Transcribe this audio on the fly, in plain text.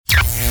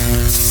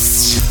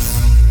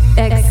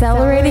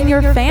Accelerating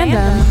your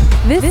fandom.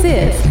 This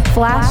is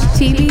Flash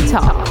TV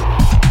Talk.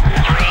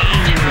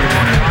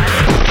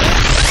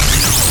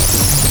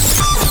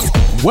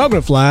 Welcome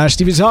to Flash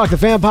TV Talk, the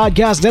fan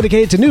podcast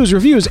dedicated to news,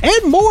 reviews,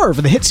 and more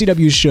for the hit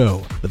CW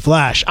show, The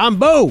Flash. I'm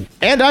Bo.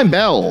 And I'm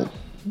Bell.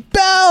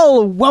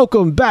 Bell,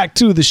 welcome back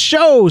to the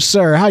show,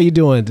 sir. How you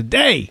doing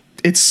today?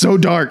 It's so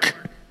dark.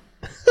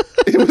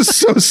 It was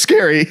so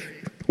scary.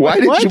 Why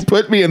did you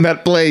put me in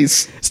that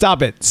place?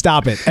 Stop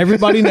it.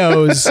 Everybody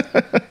knows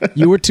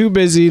you were too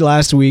busy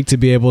last week to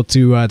be able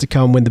to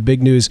come when the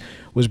big news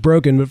was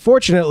broken. But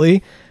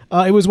fortunately,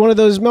 it was one of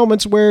those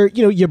moments where,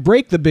 you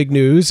break the big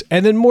news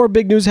and then more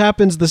big news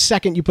happens the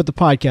second you put the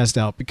podcast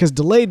out because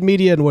delayed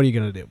media, and what are you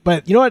going to do?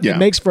 But you know what? Yeah. It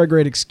makes for a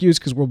great excuse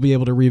because we'll be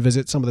able to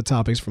revisit some of the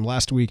topics from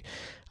last week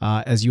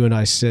as you and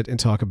I sit and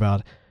talk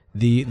about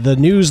the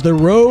news, the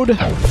road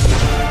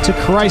to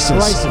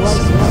crisis.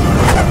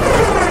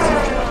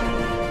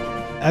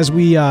 As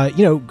we,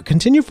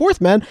 continue forth,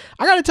 man,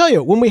 I got to tell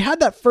you, when we had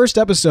that first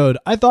episode,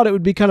 I thought it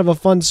would be kind of a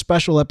fun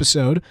special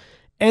episode.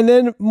 And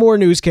then more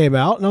news came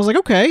out, and I was like,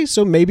 okay,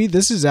 so maybe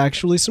this is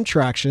actually some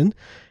traction.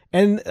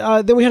 And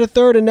then we had a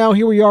third, and now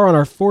here we are on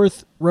our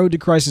fourth Road to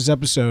Crisis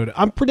episode.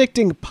 I'm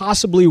predicting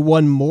possibly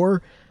one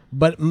more,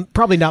 but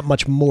probably not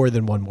much more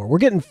than one more. We're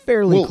getting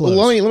fairly close.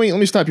 Let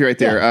me stop you right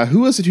there. Yeah. Who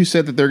was it who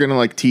said that they're going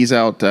to tease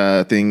out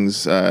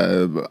things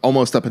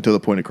almost up until the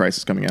point of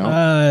Crisis coming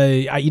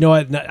out? You know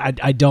what?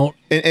 I don't.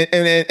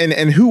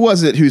 And who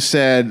was it who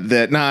said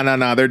that?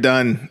 No, they're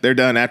done. They're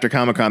done after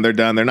Comic-Con. They're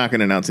done. They're not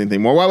going to announce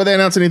anything more. Why would they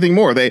announce anything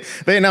more? They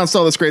announced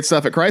all this great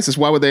stuff at Crisis.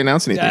 Why would they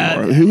announce anything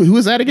more? Who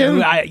is that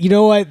again? You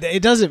know what?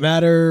 It doesn't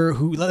matter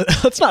who.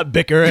 Let's not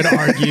bicker and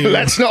argue.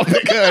 Let's not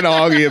bicker and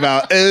argue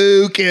about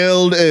who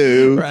killed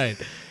who. Right.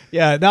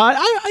 Yeah.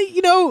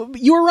 No,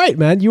 you were right,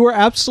 man. You were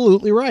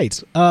absolutely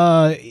right.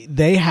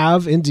 They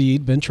have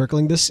indeed been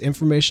trickling this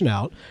information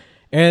out.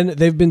 And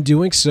they've been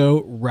doing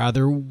so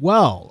rather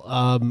well.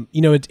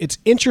 It's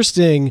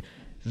interesting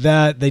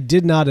that they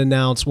did not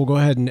announce. We'll go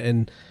ahead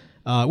and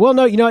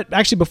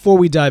actually, before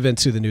we dive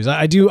into the news,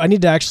 I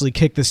need to actually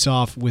kick this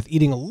off with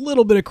eating a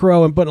little bit of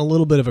crow and putting a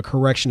little bit of a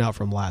correction out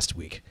from last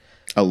week.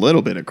 A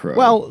little bit of crow.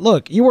 Well,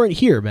 look, you weren't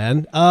here,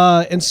 man.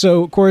 And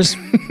so, of course,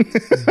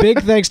 big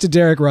thanks to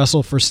Derek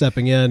Russell for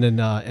stepping in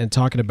and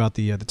talking about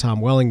the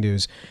Tom Welling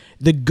news.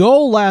 The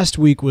goal last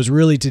week was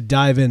really to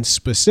dive in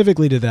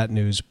specifically to that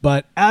news,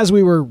 but as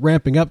we were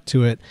ramping up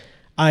to it,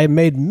 I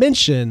made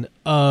mention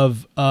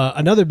of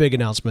another big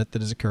announcement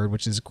that has occurred,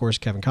 which is, of course,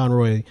 Kevin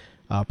Conroy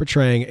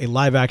portraying a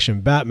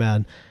live-action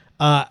Batman.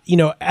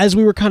 As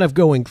we were kind of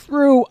going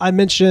through, I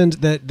mentioned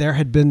that there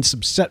had been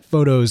some set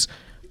photos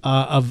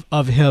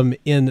of him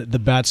in the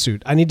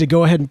Batsuit. I need to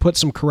go ahead and put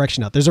some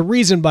correction out. There's a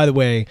reason, by the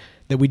way,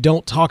 that we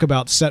don't talk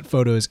about set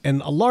photos,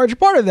 and a large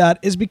part of that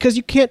is because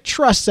you can't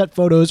trust set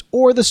photos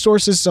or the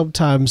sources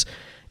sometimes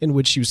in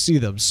which you see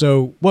them.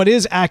 So what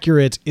is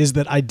accurate is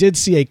that I did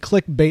see a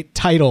clickbait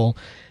title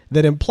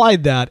that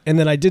implied that, and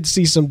then I did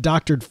see some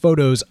doctored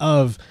photos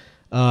of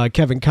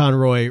Kevin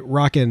Conroy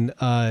rocking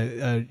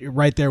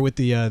right there with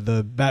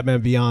the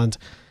Batman Beyond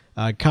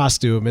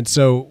costume. And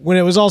so when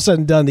it was all said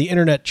and done, the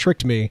internet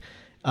tricked me.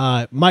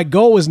 My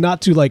goal was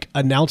not to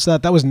announce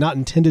that. That was not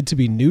intended to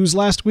be news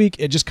last week.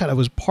 It just kind of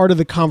was part of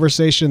the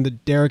conversation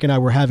that Derek and I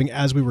were having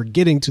as we were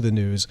getting to the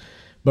news.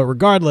 But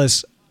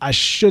regardless, I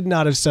should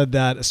not have said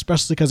that,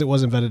 especially because it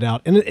wasn't vetted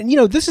out. And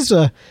this is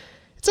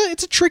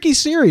it's a tricky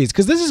series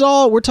because this is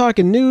all, we're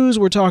talking news,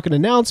 we're talking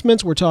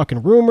announcements, we're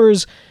talking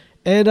rumors,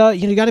 and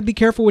you got to be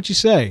careful what you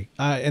say.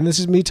 And this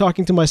is me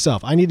talking to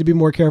myself. I need to be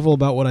more careful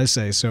about what I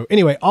say. So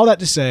anyway, all that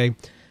to say,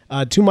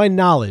 to my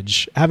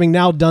knowledge, having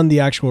now done the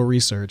actual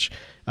research,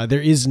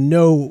 there is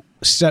no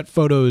set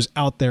photos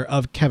out there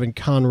of Kevin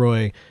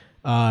Conroy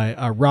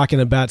rocking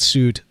a bat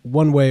suit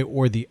one way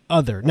or the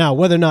other. Now,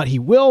 whether or not he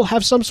will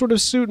have some sort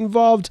of suit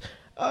involved,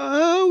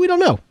 we don't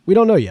know. We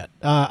don't know yet.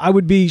 I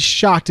would be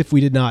shocked if we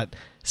did not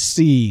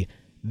see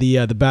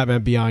the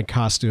Batman Beyond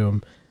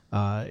costume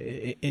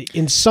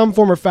in some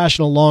form or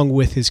fashion along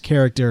with his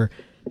character.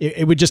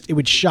 It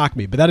would shock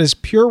me. But that is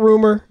pure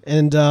rumor,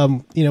 and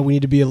we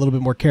need to be a little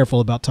bit more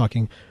careful about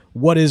talking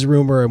what is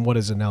rumor and what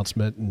is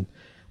announcement, and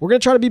we're going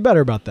to try to be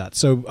better about that.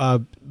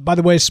 So, by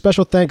the way,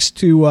 special thanks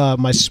to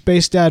my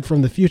space dad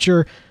from the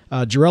future,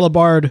 Jarella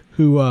Bard,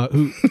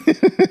 who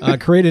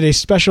created a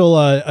special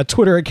a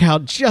Twitter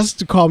account just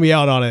to call me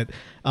out on it,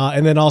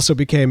 and then also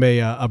became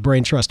a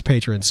Brain Trust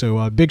patron.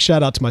 So, big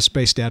shout out to my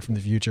space dad from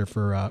the future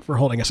for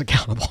holding us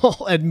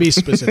accountable, and me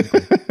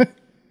specifically.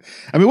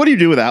 I mean, what do you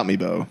do without me,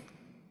 Bo?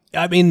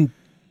 I mean,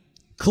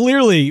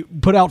 clearly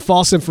put out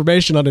false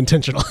information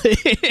unintentionally.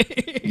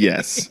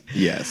 Yes.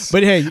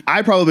 But hey,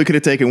 I probably could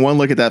have taken one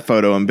look at that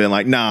photo and been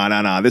like,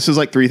 nah. This is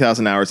like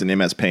 3,000 hours in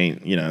MS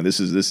Paint. This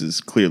is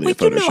clearly a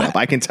Photoshop.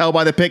 I can tell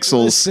by the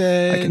pixels.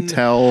 Listen, I can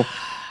tell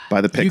by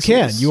the pixels. You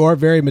can. You are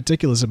very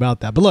meticulous about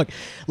that. But look,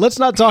 let's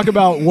not talk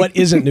about what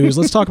isn't news.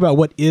 Let's talk about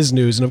what is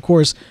news. And of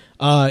course,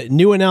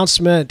 New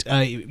announcement,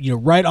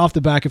 right off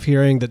the back of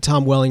hearing that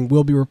Tom Welling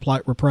will be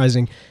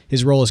reprising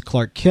his role as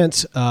Clark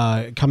Kent,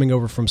 coming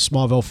over from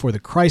Smallville for the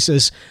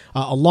Crisis.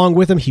 Along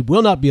with him, he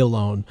will not be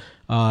alone.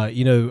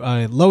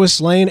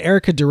 Lois Lane,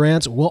 Erica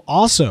Durant will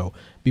also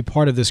be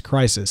part of this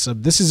Crisis.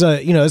 This is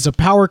it's a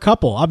power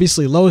couple.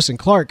 Obviously, Lois and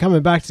Clark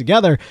coming back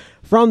together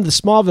from the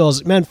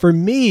Smallvilles. Man, for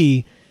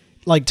me,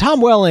 like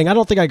Tom Welling, I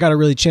don't think I got a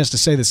really chance to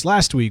say this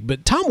last week,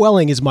 but Tom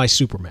Welling is my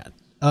Superman.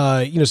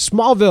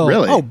 Smallville,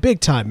 really? Oh,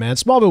 big time, man.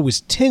 Smallville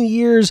was 10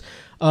 years.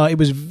 It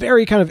was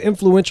very kind of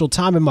influential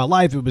time in my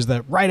life. It was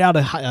that right out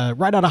of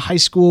high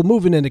school,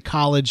 moving into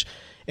college,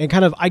 and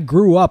kind of I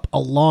grew up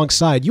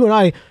alongside. You and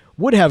I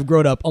would have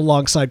grown up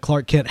alongside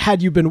Clark Kent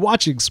had you been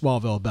watching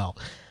Smallville, Bell.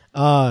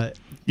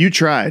 You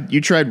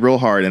tried real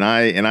hard, and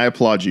I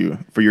applaud you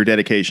for your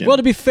dedication. Well,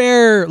 to be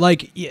fair,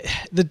 like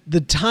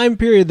the time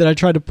period that I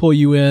tried to pull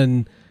you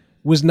in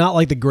was not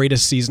like the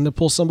greatest season to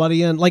pull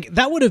somebody in. Like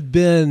that would have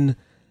been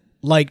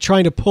like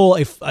trying to pull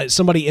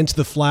somebody into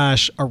the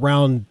Flash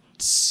around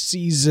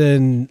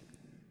season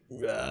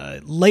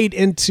late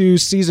into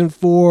season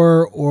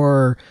 4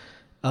 or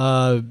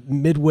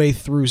midway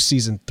through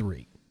season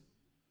 3.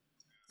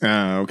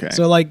 Okay.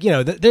 So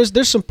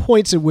there's some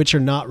points at which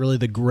are not really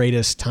the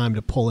greatest time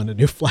to pull in a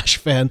new Flash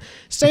fan.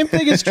 Same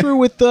thing is true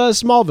with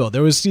Smallville.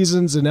 There was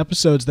seasons and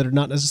episodes that are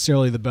not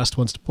necessarily the best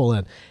ones to pull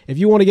in. If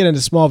you want to get into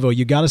Smallville,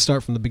 you got to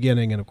start from the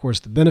beginning. And of course,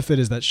 the benefit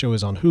is that show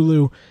is on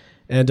Hulu.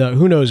 And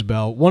who knows,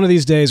 Bell? One of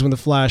these days when the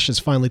Flash has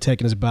finally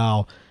taken his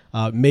bow,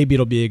 maybe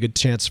it'll be a good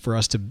chance for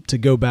us to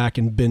go back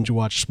and binge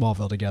watch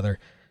Smallville together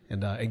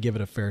and give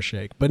it a fair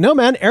shake. But no,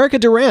 man, Erica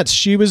Durant,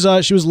 she was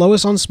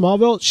Lois on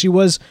Smallville. She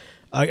was.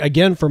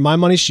 Again, for my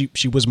money,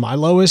 she was my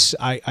Lois.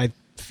 I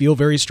feel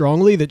very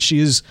strongly that she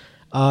is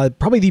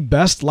probably the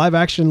best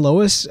live-action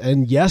Lois,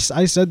 and yes,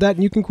 I said that,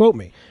 and you can quote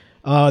me,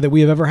 that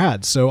we have ever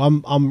had. So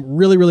I'm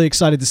really, really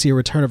excited to see a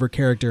return of her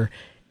character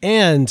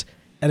and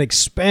an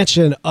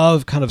expansion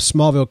of kind of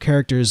Smallville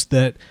characters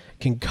that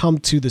can come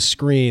to the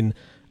screen,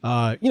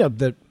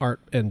 that aren't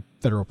in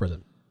federal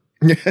prison.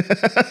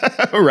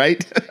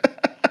 Right.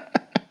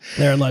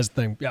 Therein lies the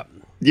thing. Yeah.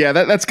 Yeah,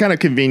 that's kind of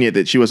convenient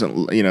that she wasn't,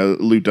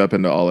 looped up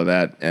into all of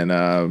that.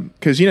 And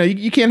because,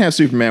 you can't have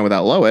Superman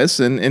without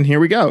Lois. And here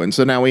we go. And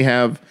so now we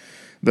have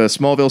the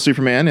Smallville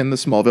Superman and the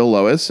Smallville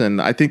Lois.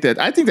 And I think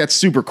that's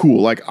super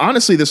cool. Like,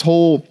 honestly, this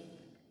whole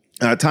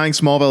tying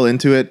Smallville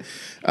into it.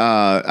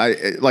 I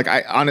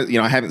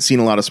haven't seen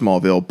a lot of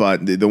Smallville,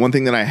 but the one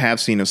thing that I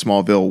have seen of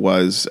Smallville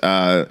was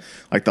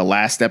like the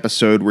last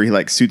episode where he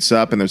like suits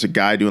up and there's a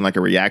guy doing like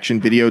a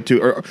reaction video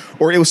to,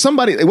 or it was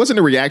somebody. It wasn't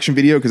a reaction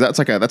video because that's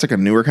like a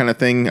newer kind of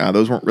thing.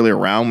 Those weren't really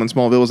around when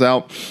Smallville was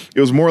out.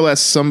 It was more or less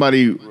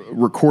somebody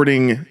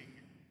recording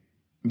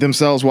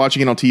themselves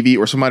watching it on TV,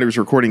 or somebody was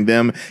recording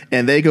them,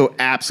 and they go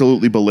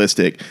absolutely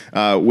ballistic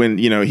when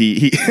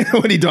he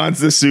when he dons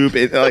the suit.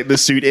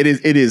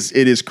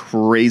 It is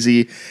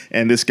crazy,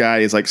 and this guy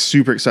is like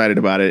super excited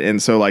about it.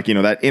 And so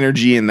that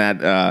energy and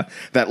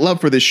that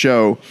love for this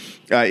show.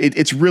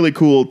 It's really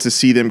cool to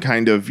see them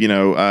kind of,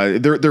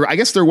 there. I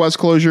guess there was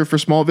closure for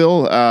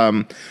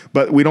Smallville,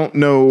 but we don't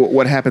know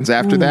what happens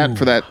after that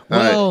for that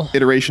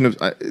iteration of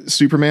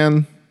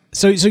Superman.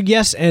 So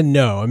yes and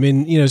no. I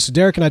mean, so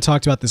Derek and I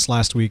talked about this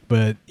last week,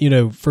 but,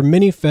 for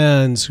many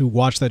fans who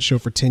watched that show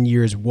for 10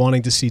 years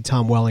wanting to see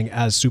Tom Welling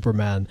as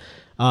Superman,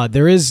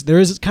 there is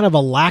kind of a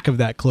lack of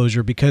that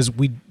closure because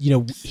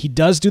he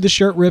does do the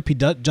shirt rip, he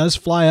does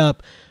fly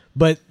up,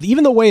 but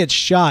even the way it's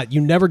shot,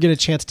 you never get a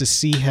chance to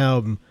see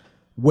him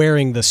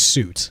wearing the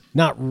suit.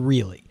 Not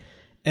really.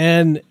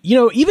 And,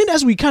 even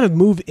as we kind of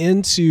move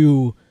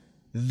into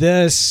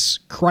this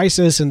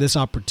crisis and this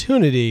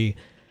opportunity,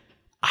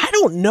 I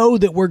don't know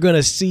that we're going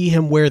to see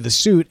him wear the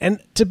suit.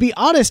 And to be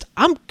honest,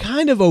 I'm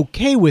kind of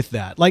okay with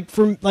that.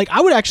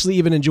 I would actually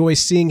even enjoy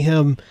seeing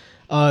him,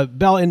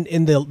 Bell,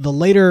 in the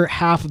later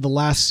half of the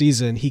last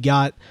season. He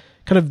got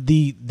kind of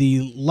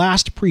the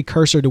last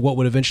precursor to what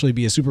would eventually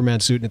be a Superman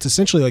suit. And it's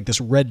essentially like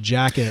this red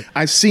jacket.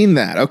 I've seen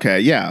that. Okay.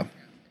 Yeah.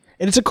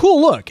 And it's a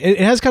cool look. It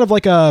has kind of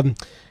like a,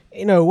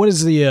 what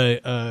is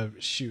the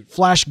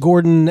Flash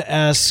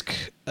Gordon-esque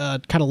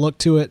kind of look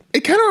to it. It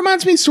kind of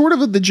reminds me sort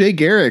of the Jay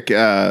Garrick,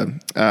 John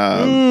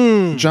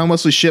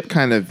Wesley Shipp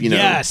kind of,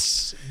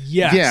 Yes.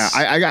 Yeah,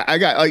 I got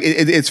like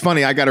it's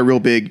funny. I got a real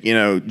big,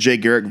 Jay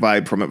Garrick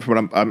vibe from it.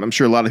 But I'm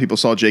sure a lot of people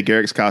saw Jay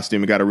Garrick's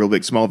costume and got a real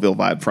big Smallville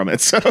vibe from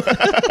it. So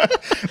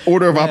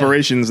order of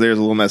operations there's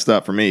a little messed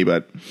up for me,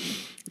 but.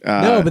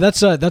 No, but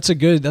that's a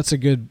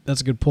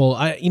good pull.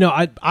 I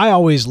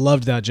always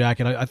loved that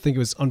jacket. I think it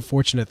was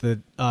unfortunate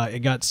that it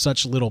got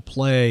such little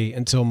play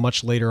until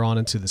much later on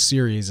into the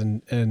series,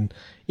 and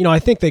I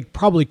think they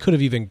probably could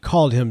have even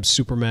called him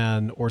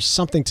Superman or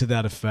something to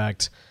that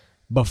effect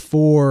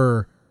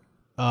before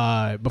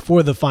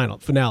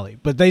the finale.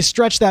 But they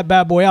stretched that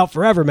bad boy out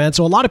forever, man.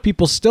 So a lot of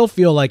people still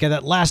feel like at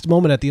that last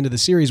moment at the end of the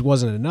series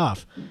wasn't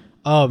enough.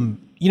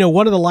 One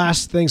of the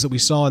last things that we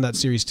saw in that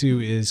series too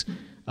is.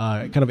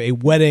 Kind of a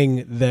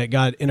wedding that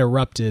got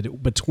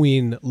interrupted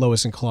between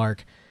Lois and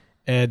Clark.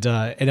 And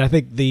I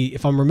think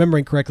if I'm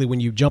remembering correctly, when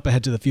you jump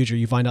ahead to the future,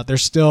 you find out they're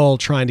still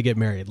trying to get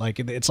married. Like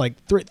it's like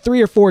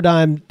three or four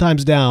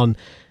times down,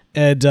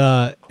 and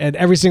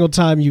every single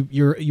time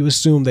you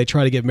assume they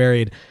try to get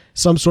married,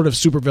 some sort of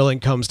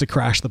supervillain comes to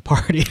crash the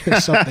party or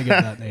something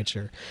of that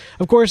nature.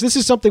 Of course, this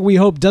is something we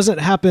hope doesn't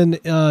happen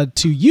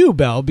to you,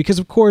 Belle, because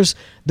of course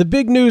the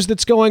big news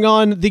that's going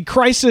on, the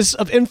crisis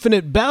of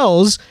infinite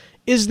bells,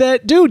 is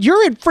that, dude,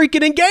 you're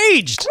freaking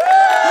engaged.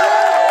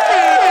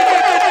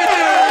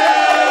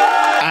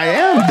 I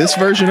am. This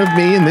version of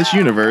me in this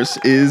universe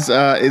is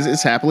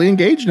happily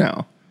engaged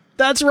now.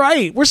 That's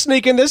right. We're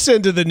sneaking this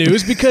into the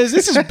news because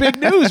this is big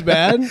news,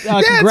 man.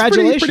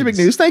 Congratulations. It's pretty big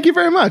news. Thank you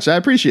very much. I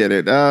appreciate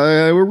it.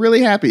 We're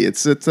really happy.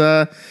 It's one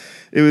of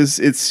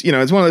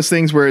those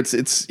things where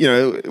it's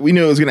we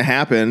knew it was going to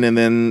happen, and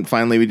then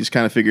finally we just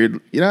kind of figured,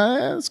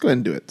 let's go ahead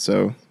and do it.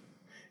 So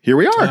here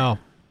we are. Wow.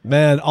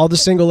 Man, all the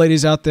single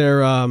ladies out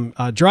there,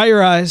 dry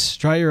your eyes.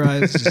 But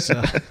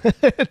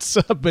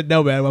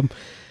no, man,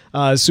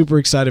 I'm super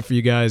excited for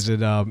you guys.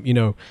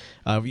 And,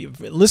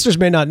 listeners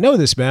may not know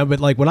this, man, but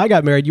like when I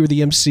got married, you were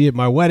the MC at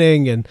my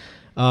wedding. And,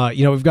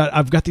 I've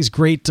got these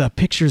great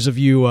pictures of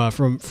you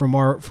from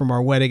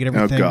our wedding and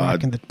everything,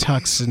 rocking the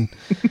tux. And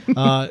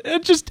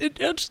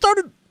it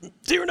started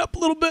tearing up a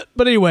little bit.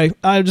 But anyway,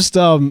 I just,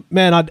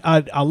 man,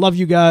 I love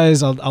you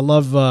guys. I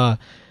love the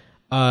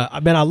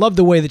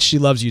way that she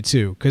loves you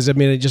too. Cause I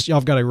mean, y'all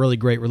have got a really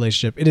great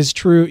relationship. It is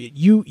true.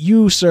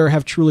 You, sir,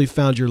 have truly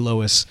found your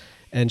Lois,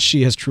 and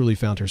she has truly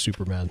found her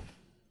Superman.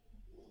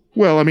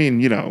 Well, I mean,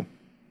 I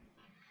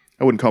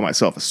wouldn't call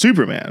myself a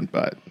Superman,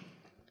 but.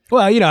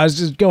 Well, I was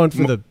just going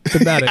for the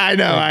thematic. I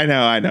know.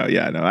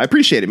 Yeah, I know. I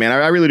appreciate it, man.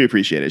 I really do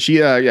appreciate it. She,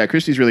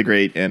 Christy's really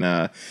great.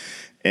 And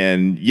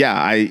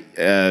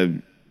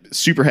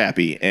super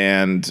happy.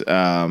 And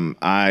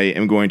I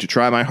am going to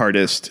try my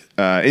hardest.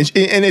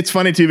 And it's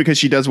funny too, because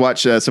she does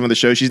watch some of the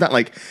shows. She's not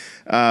like,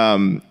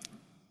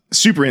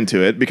 super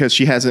into it because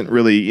she hasn't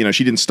really,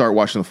 she didn't start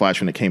watching The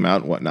Flash when it came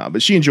out and whatnot,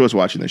 but she enjoys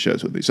watching the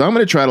shows with me. So I'm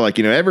going to try to like,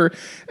 every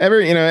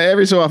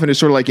so often just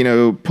sort of like,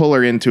 pull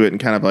her into it and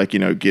kind of like,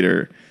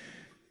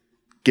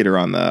 get her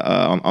on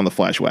the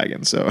Flash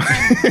wagon. So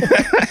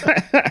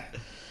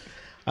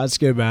that's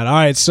good, man. All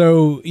right.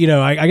 So,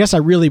 I guess I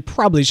really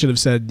probably should have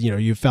said,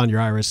 you found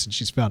your Iris and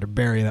she's found her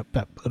Barry. That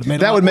would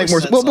make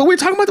more sense. Well, but we're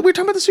talking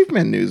about the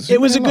Superman news.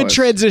 It was a good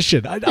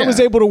transition. I was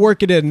able to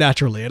work it in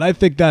naturally, and I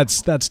think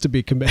that's to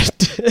be commended.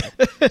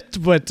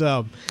 But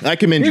I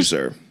commend you,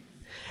 sir.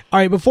 All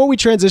right. Before we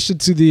transition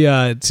to the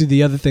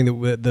other thing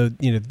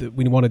that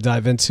we want to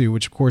dive into,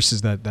 which of course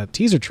is that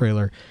teaser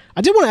trailer,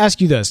 I did want to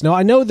ask you this. Now,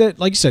 I know that,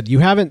 like you said, you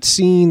haven't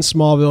seen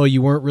Smallville.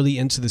 You weren't really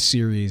into the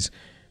series.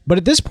 But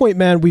at this point,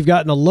 man, we've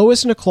gotten a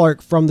Lois and a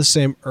Clark from the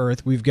same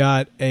Earth. We've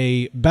got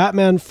a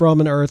Batman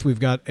from an Earth. We've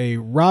got a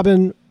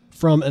Robin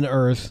from an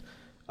Earth.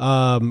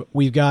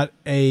 We've got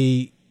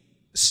we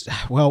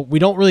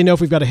don't really know if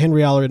we've got a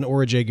Henry Allen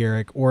or a Jay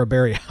Garrick or a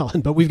Barry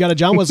Allen, but we've got a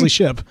John Wesley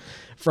Shipp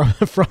from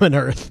an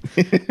Earth.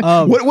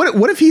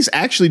 What if he's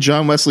actually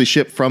John Wesley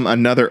Shipp from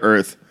another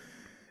Earth,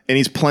 and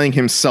he's playing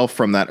himself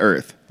from that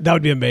Earth? That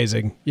would be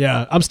amazing.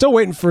 Yeah, I'm still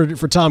waiting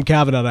for Tom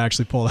Cavanaugh to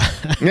actually pull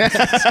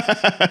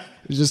that.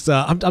 It's just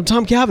I'm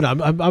Tom Cavanaugh.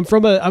 I'm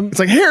from a. It's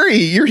like, Harry,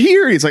 you're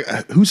here. He's like,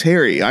 who's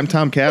Harry? I'm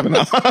Tom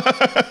Cavanaugh.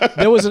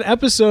 There was an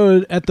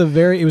episode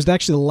it was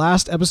actually the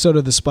last episode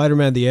of the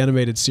Spider-Man the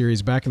Animated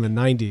Series back in the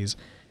 90s,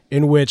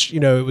 in which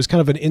it was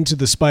kind of an Into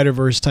the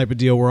Spider-Verse type of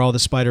deal where all the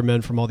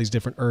Spider-Men from all these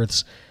different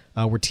Earths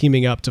were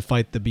teaming up to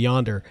fight the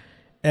Beyonder.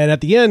 And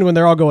at the end, when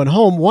they're all going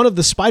home, one of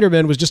the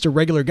Spider-Men was just a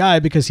regular guy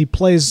because he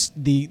plays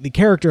the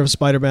character of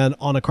Spider-Man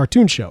on a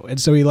cartoon show.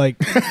 And so he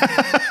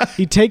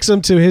he takes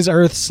him to his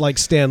Earth's like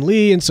Stan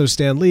Lee, and so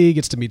Stan Lee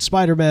gets to meet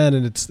Spider-Man,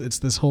 and it's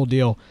this whole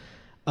deal.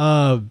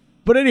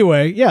 But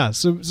anyway, yeah.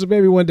 So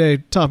maybe one day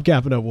Tom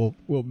Cavanaugh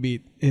will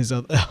meet his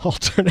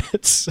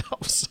alternate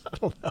selves. I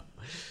don't know.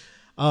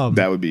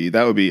 That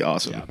would be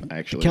awesome. Yeah,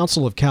 actually, the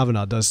Council of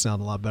Cavanaugh does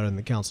sound a lot better than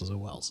the Councils of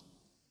Wells.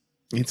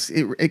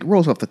 It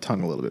rolls off the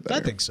tongue a little bit better.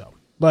 I think so.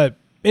 But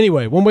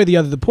anyway, one way or the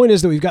other, the point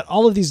is that we've got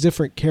all of these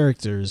different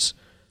characters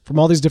from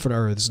all these different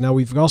Earths. Now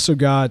we've also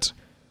got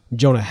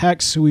Jonah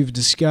Hex, who we've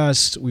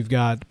discussed. We've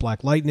got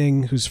Black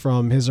Lightning, who's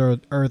from his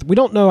Earth. We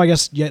don't know, I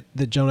guess, yet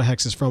that Jonah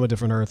Hex is from a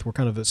different Earth. We're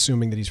kind of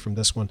assuming that he's from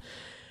this one.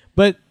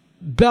 But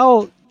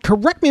Belle,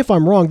 correct me if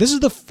I'm wrong. This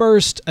is the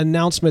first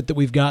announcement that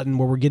we've gotten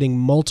where we're getting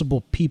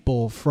multiple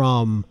people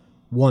from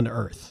one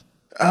Earth.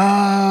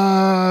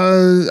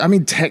 I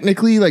mean,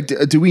 technically, like,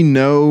 do we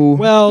know?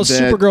 Well,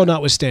 Supergirl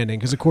notwithstanding,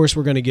 because of course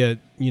we're going to get,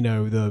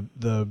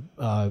 the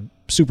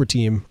super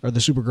team or the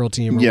Supergirl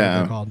team, or whatever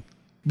they're called.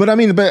 But I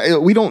mean,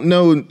 we don't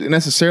know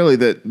necessarily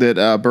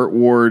that Burt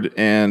Ward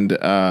and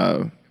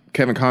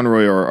Kevin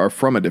Conroy are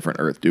from a different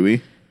Earth, do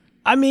we?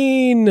 I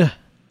mean,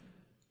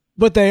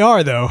 but they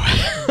are though.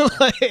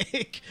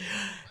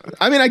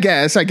 I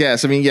guess.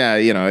 I mean, yeah,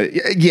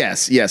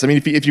 yes. I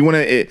mean, if you want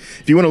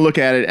to look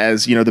at it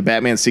as the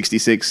Batman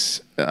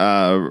 66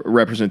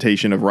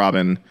 representation of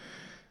Robin,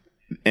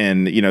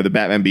 the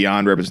Batman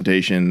Beyond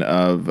representation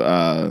of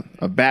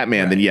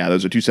Batman, then yeah,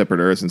 those are two separate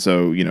Earths. And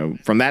so,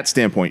 from that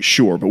standpoint,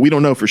 sure. But we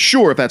don't know for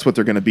sure if that's what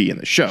they're going to be in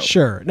the show.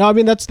 Sure. No, I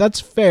mean,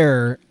 that's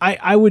fair.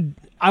 I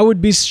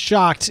would be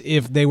shocked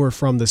if they were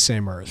from the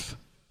same Earth.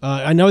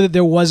 I know that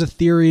there was a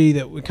theory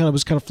that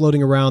was kind of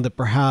floating around that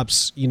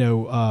perhaps,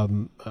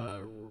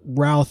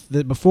 Routh,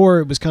 that before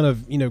it was kind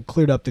of,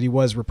 cleared up that he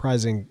was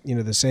reprising,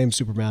 the same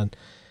Superman.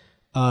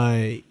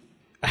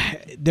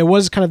 There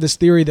was kind of this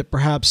theory that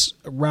perhaps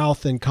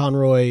Routh and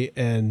Conroy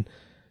and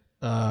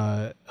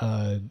Burt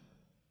Ward.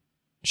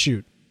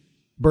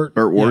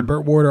 Yeah,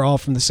 Burt Ward are all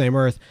from the same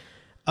Earth.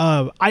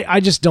 I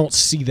just don't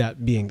see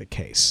that being the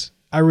case.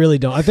 I really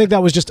don't. I think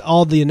that was just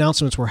all the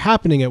announcements were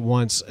happening at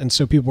once, and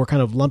so people were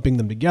kind of lumping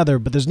them together,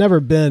 but there's never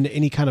been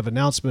any kind of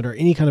announcement or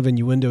any kind of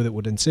innuendo that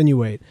would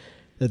insinuate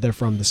that they're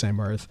from the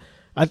same Earth.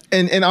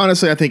 And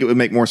honestly, I think it would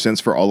make more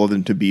sense for all of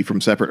them to be from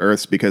separate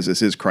Earths, because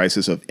this is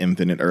Crisis of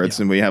Infinite Earths,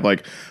 and we have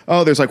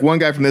there's one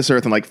guy from this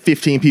Earth and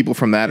 15 people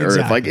from that Earth.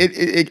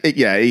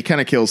 It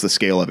kind of kills the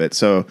scale of it.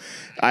 So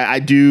I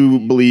do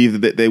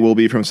believe that they will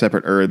be from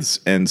separate Earths,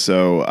 and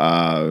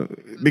so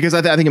because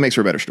I think it makes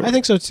for a better story. I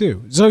think so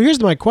too. So here's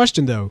my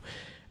question though,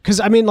 because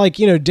I mean,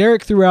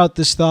 Derek threw out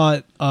this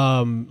thought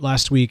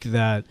last week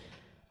that.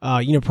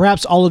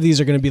 Perhaps all of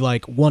these are going to be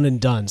one and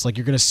dones.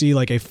 You're going to see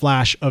a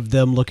flash of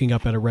them looking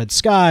up at a red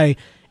sky,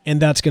 and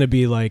that's going to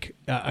be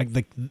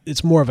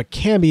it's more of a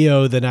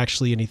cameo than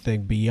actually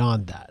anything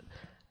beyond that.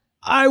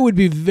 I would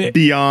be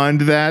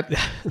beyond that.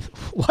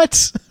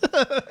 What?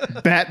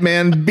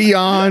 Batman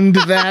beyond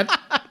that.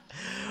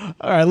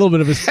 All right, a little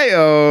bit of a.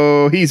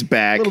 Hey-oh, he's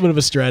back. A little bit of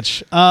a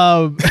stretch.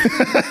 But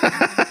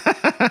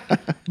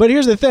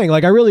here's the thing: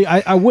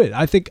 I would.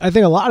 I think a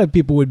lot of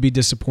people would be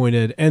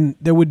disappointed, and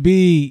there would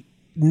be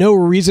no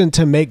reason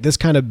to make this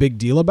kind of big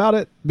deal about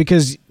it,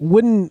 because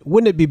wouldn't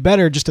it be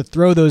better just to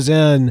throw those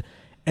in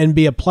and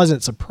be a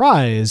pleasant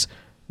surprise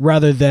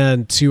rather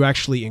than to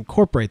actually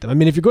incorporate them? I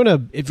mean, if you're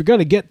going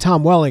to get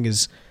Tom Welling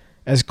as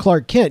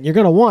Clark Kent, you're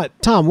going to want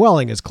Tom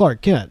Welling as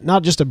Clark Kent,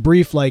 not just a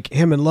brief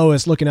him and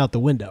Lois looking out the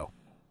window.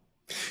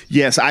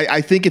 Yes,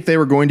 I think if they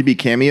were going to be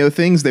cameo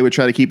things, they would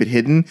try to keep it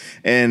hidden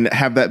and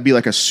have that be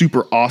a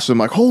super awesome,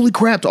 holy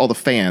crap to all the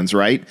fans,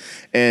 right?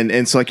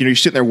 And so you're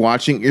sitting there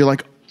watching, you're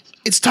like,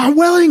 it's Tom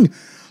Welling.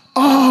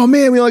 Oh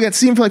man, we only got to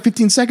see him for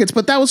 15 seconds,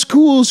 but that was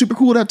cool, super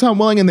cool to have Tom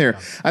Welling in there.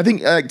 I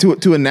think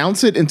to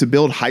announce it and to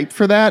build hype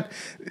for that,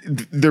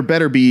 there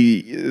better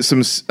be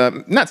some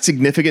not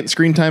significant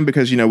screen time,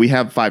 because we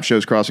have 5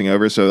 shows crossing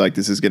over, so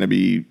this is going to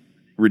be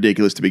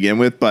ridiculous to begin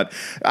with. But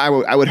I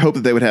would hope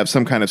that they would have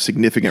some kind of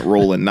significant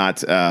role and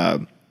not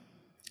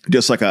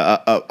just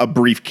a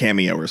brief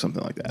cameo or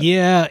something like that.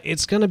 Yeah,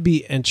 it's going to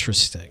be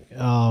interesting.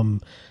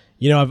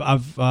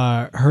 I've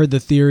heard the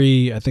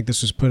theory, I think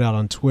this was put out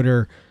on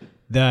Twitter,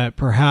 that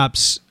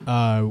perhaps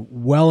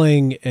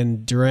Welling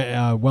and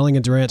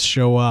Durant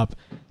show up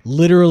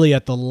literally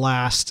at the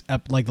last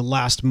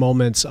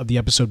moments of the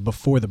episode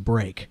before the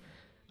break.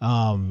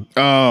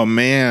 Oh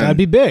man, that'd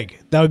be big.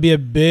 That would be a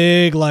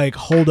big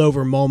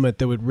holdover moment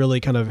that would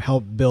really kind of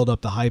help build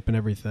up the hype and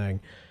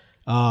everything.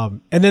 And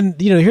then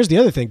here's the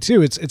other thing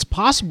too. It's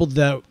possible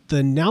that the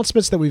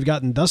announcements that we've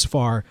gotten thus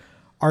far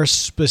are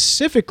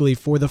specifically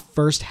for the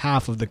first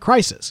half of the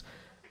Crisis,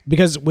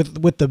 because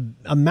with the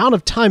amount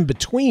of time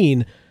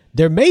between,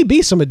 there may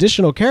be some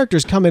additional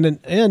characters coming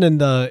in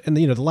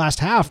the last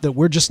half that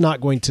we're just not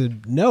going to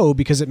know,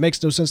 because it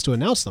makes no sense to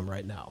announce them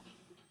right now.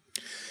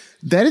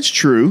 That is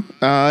true,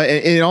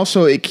 and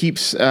also it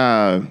keeps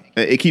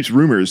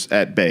rumors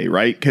at bay,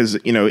 right? Because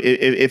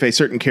if a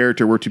certain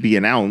character were to be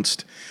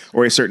announced,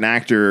 or a certain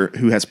actor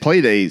who has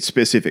played a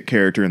specific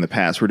character in the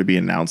past were to be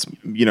announced,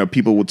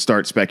 people would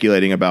start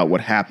speculating about what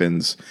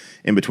happens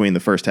in between the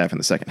first half and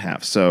the second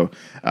half. So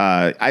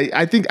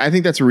I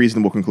think that's a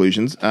reasonable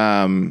conclusion.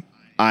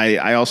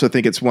 I also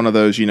think it's one of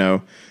those, you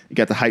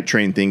got the hype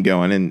train thing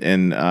going,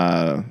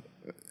 and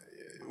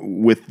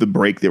with the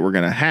break that we're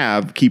going to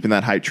have, keeping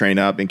that hype train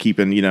up and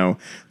keeping,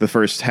 the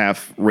first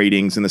half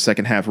ratings and the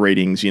second half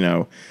ratings,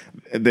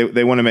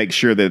 they want to make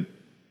sure that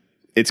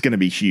it's going to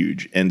be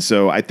huge. And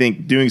so I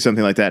think doing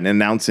something like that and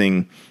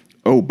announcing,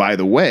 oh, by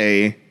the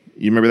way,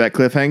 you remember that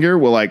cliffhanger?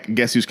 Well,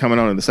 guess who's coming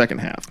on in the second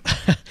half?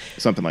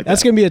 Something like that.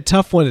 That's going to be a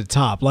tough one to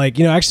top.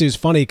 Actually, it was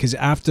funny because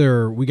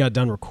after we got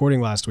done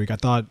recording last week, I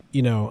thought,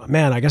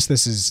 man, I guess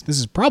this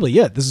is probably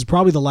it. This is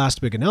probably the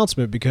last big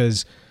announcement,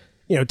 because,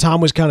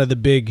 Tom was kind of the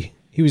big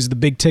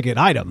ticket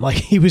item.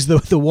 He was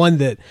the one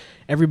that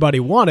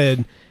everybody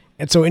wanted.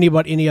 And so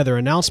any other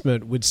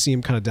announcement would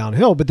seem kind of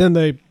downhill. But then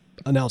they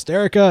announced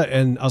Erica,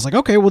 and I was like,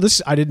 okay, well,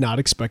 I did not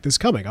expect this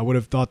coming. I would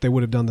have thought they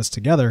would have done this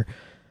together.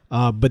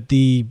 But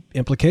the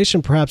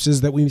implication perhaps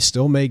is that we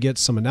still may get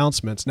some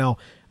announcements. Now,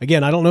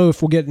 again, I don't know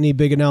if we'll get any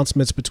big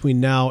announcements between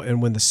now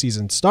and when the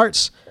season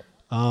starts.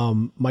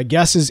 My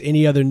guess is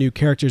any other new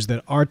characters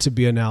that are to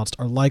be announced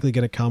are likely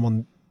going to come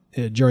on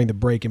during the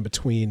break in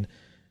between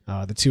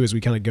the two, as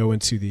we kind of go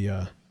into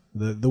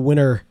the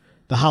winter,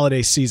 the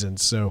holiday season.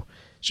 So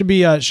Should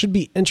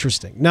be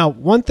interesting. Now,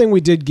 one thing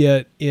we did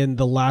get in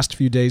the last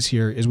few days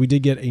here is we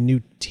did get a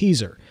new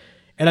teaser.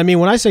 And I mean,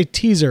 when I say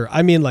teaser,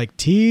 I mean like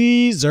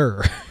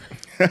teaser.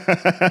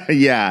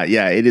 Yeah,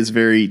 it is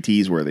very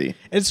tease-worthy.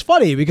 It's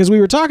funny because we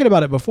were talking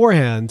about it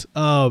beforehand.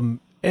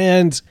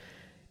 And,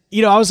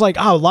 you know, I was like,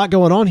 oh, a lot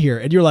going on here.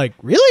 And you're like,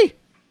 really?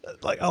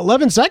 Like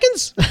 11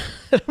 seconds?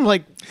 I'm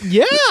like,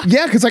 yeah.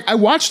 Yeah, because like I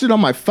watched it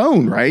on my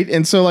phone, right?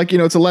 And so like, you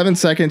know, it's 11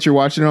 seconds. You're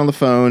watching it on the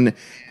phone.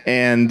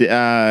 And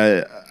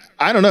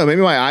I don't know,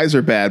 maybe my eyes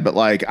are bad, but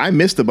like I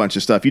missed a bunch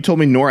of stuff. You told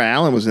me Nora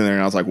Allen was in there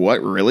and I was like,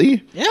 what,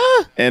 really? Yeah.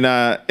 And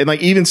like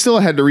even still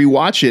I had to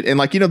rewatch it. And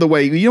like, you know, the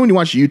way, you know, when you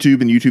watch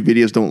YouTube and YouTube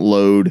videos don't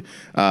load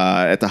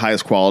at the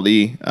highest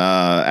quality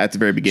at the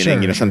very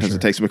beginning, sometimes it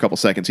takes them a couple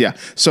seconds. Yeah.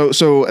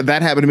 So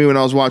that happened to me when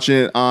I was watching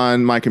it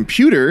on my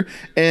computer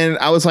and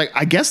I was like,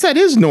 I guess that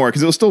is Nora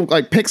because it was still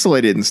like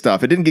pixelated and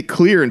stuff. It didn't get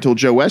clear until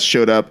Joe West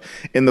showed up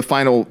in the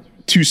final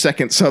 2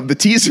 seconds of the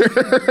teaser.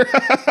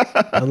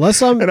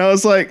 And I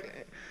was like,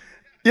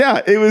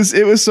 yeah, it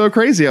was so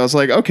crazy. I was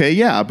like, okay,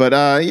 yeah, but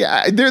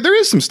yeah, there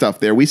is some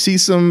stuff there. We see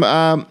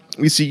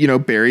you know,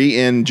 Barry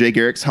in Jay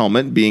Garrick's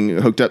helmet being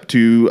hooked up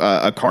to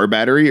a car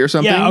battery or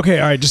something. Yeah, okay,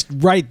 all right, just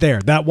right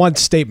there. That one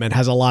statement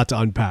has a lot to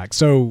unpack.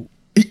 So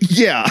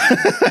yeah.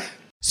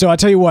 So I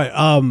tell you what,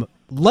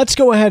 let's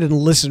go ahead and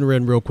listen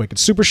in real quick.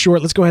 It's super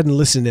short. Let's go ahead and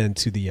listen in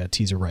to the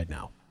teaser right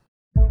now.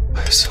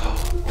 I saw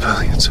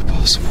billions of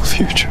possible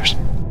futures.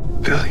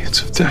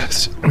 Billions of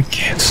deaths. We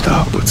can't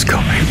stop what's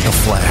coming. The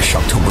Flash,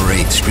 October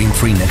 8th. Stream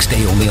free next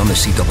day only on the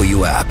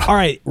CW app. All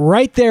right,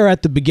 right there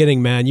at the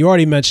beginning, man. You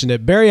already mentioned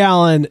it. Barry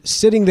Allen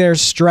sitting there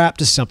strapped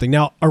to something.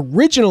 Now,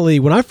 originally,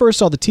 when I first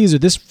saw the teaser,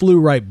 this flew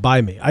right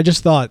by me. I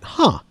just thought,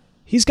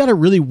 he's got a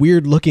really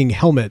weird-looking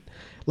helmet.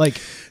 Like,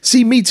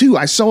 see, me too.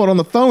 I saw it on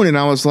the phone, and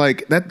I was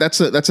like,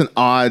 that's an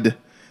odd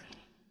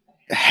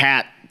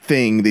hat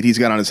thing that he's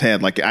got on his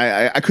head. Like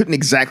I couldn't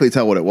exactly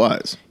tell what it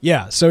was.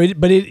 Yeah.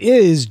 But it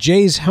is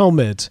Jay's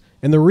helmet.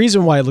 And the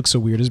reason why it looks so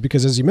weird is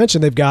because, as you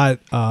mentioned, they've got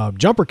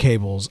jumper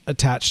cables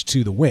attached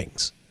to the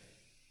wings.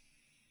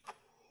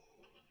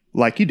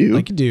 Like you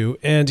do.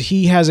 And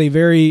he has a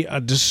very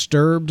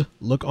disturbed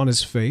look on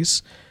his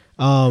face.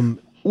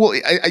 Well,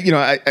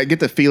 I get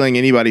the feeling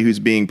anybody who's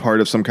being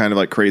part of some kind of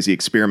like crazy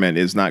experiment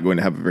is not going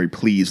to have a very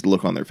pleased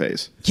look on their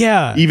face.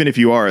 Yeah. Even if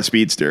you are a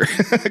speedster.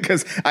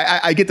 Because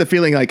I get the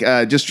feeling like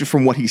just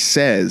from what he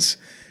says,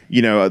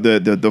 you know, the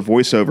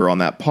voiceover on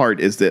that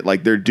part is that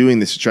like they're doing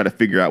this to try to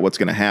figure out what's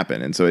going to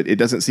happen. And so it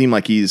doesn't seem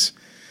like he's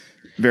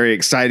very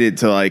excited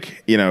to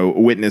like, you know,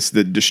 witness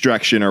the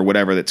destruction or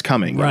whatever that's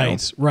coming.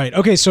 Right.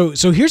 Okay. So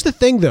here's the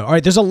thing though. All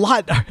right. There's a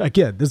lot,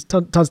 again, there's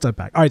tons to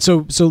unpack. All right.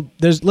 So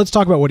let's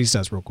talk about what he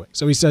says real quick.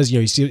 So he says, you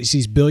know, he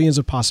sees billions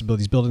of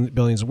possibilities,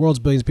 billions of worlds,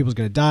 billions of people's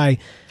going to die.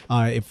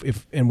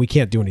 And we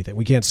can't do anything.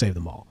 We can't save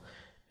them all.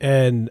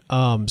 And,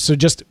 so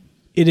just,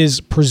 it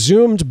is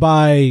presumed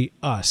by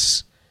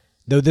us,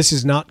 though this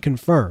is not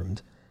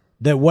confirmed,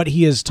 that what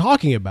he is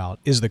talking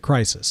about is the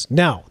crisis.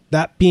 Now,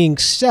 that being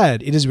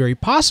said, it is very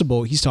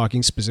possible he's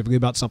talking specifically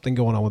about something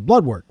going on with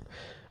Bloodwork.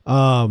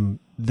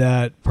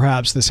 That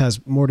perhaps this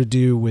has more to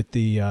do with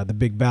the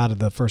big bad of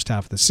the first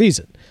half of the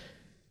season.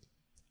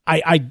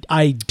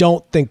 I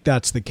don't think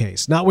that's the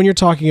case. Not when you're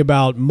talking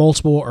about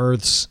multiple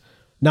Earths.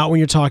 Not when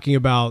you're talking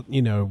about,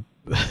 you know,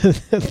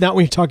 not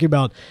when you're talking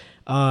about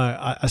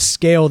a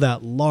scale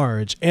that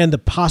large and the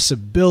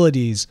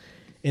possibilities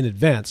in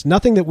advance.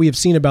 Nothing that we have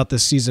seen about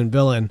this season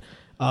villain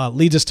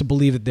leads us to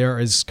believe that there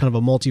is kind of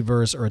a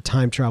multiverse or a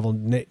time travel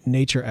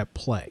nature at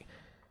play.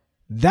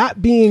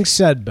 That being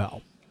said,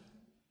 Bell,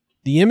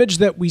 the image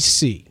that we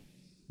see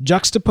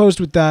juxtaposed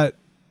with that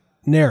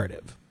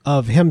narrative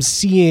of him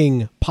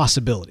seeing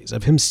possibilities,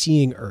 of him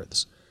seeing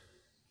Earths,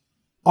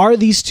 are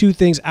these two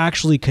things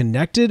actually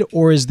connected,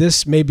 or is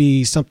this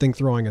maybe something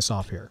throwing us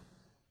off here?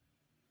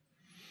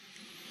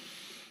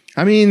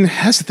 I mean,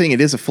 that's the thing.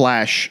 It is a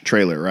Flash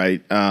trailer,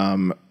 right?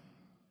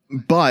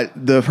 But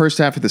the first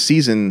half of the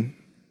season,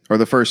 or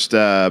the first,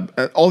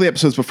 all the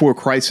episodes before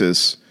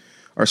Crisis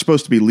are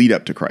supposed to be lead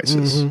up to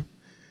Crisis. Mm-hmm.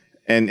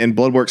 And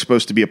Bloodwork's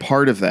supposed to be a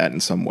part of that in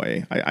some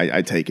way,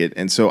 I take it.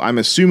 And so I'm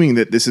assuming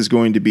that this is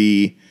going to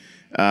be,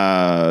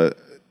 I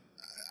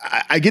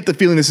get the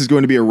feeling this is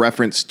going to be a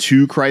reference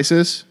to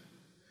Crisis,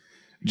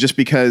 just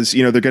because,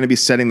 you know, they're going to be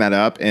setting that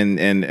up, and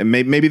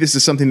maybe this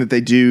is something that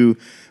they do.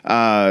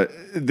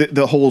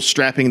 The whole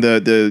strapping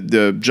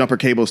the jumper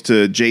cables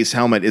to Jay's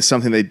helmet is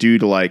something they do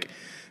to, like,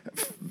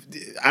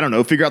 I don't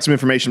know, figure out some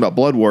information about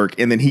Bloodwork,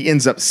 and then he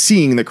ends up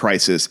seeing the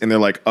Crisis, and they're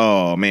like,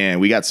 oh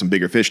man, we got some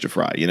bigger fish to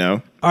fry, you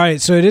know? All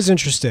right, so it is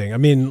interesting. I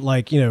mean,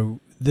 like, you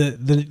know,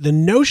 the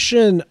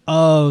notion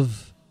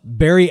of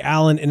Barry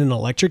Allen in an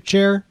electric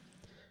chair,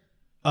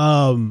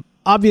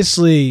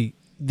 obviously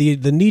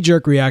the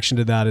knee-jerk reaction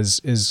to that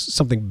is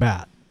something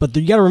bad. But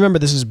you got to remember,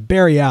 this is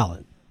Barry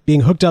Allen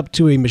being hooked up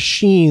to a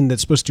machine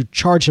that's supposed to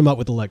charge him up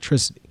with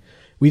electricity.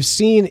 We've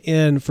seen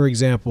in, for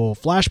example,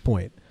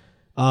 Flashpoint,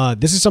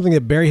 this is something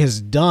that Barry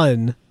has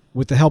done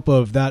with the help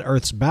of that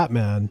Earth's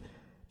Batman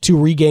to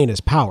regain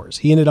his powers.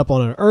 He ended up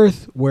on an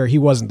Earth where he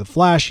wasn't the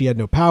Flash. He had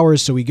no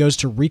powers, so he goes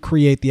to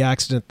recreate the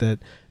accident that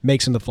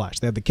makes him the Flash.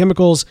 They have the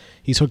chemicals.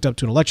 He's hooked up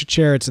to an electric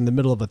chair. It's in the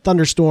middle of a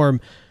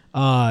thunderstorm,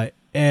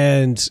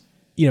 and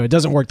it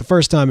doesn't work the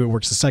first time. It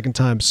works the second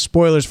time.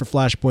 Spoilers for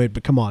Flashpoint,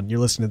 but come on, you're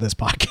listening to this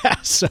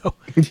podcast, so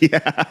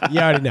Yeah. you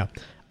already know.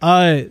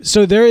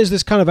 So there is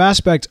this kind of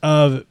aspect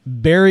of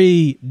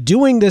Barry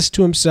doing this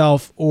to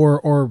himself,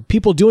 or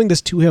people doing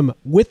this to him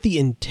with the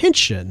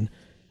intention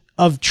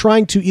of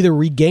trying to either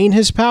regain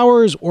his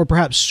powers or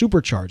perhaps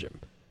supercharge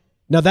him.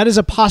 Now, that is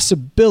a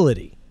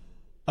possibility.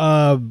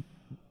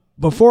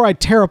 Before I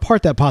tear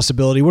apart that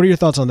possibility, what are your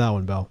thoughts on that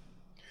one, Bell?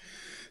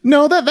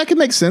 No, that could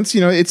make sense.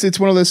 It's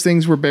one of those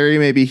things where Barry,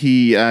 maybe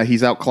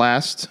he's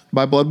outclassed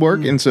by blood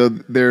work, and so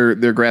they're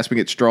grasping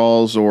at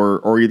straws,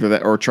 or either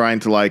that, or trying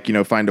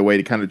to find a way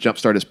to kind of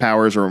jumpstart his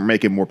powers or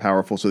make him more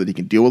powerful so that he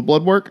can deal with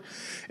blood work.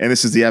 And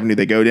this is the avenue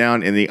they go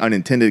down, and the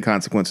unintended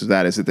consequence of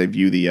that is that they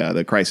view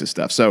the crisis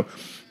stuff. So,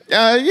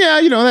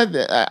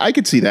 that I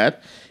could see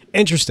that.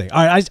 Interesting.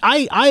 All right,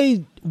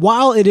 I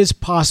while it is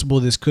possible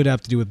this could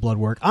have to do with blood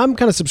work, I'm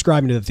kind of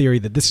subscribing to the theory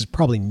that this is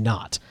probably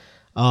not.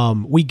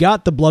 We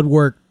got the blood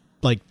work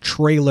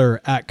trailer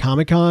at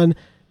Comic-Con.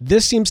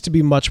 This seems to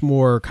be much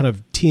more kind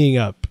of teeing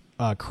up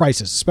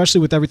Crisis,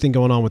 especially with everything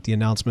going on with the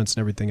announcements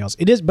and everything else.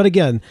 It is, but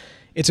again,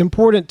 it's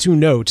important to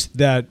note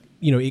that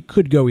it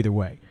could go either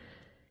way.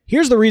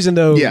 Here's the reason,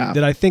 though,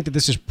 that I think that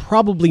this is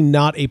probably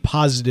not a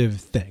positive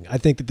thing. I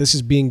think that this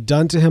is being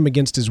done to him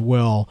against his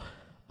will,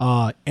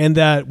 and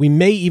that we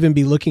may even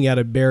be looking at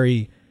a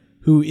Barry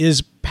who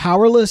is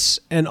powerless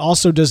and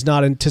also does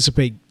not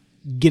anticipate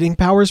getting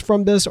powers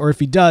from this, or if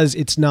he does,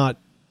 it's not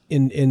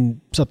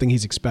in something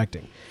he's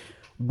expecting.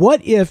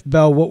 What if,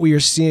 Bell, what we are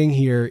seeing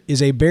here is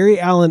a Barry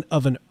Allen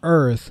of an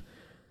Earth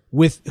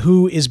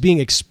who is being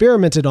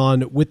experimented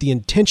on with the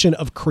intention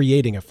of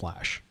creating a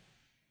Flash?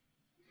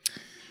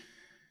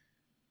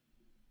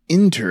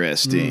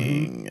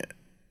 Interesting.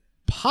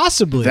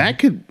 Possibly that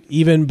could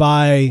even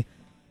by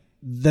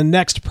the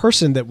next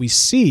person that we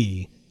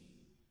see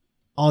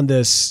on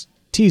this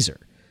teaser.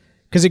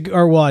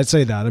 I'd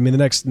say that. I mean,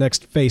 the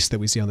next face that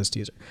we see on this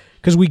teaser.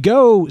 Because we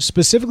go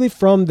specifically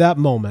from that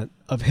moment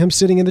of him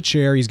sitting in the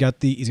chair. He's got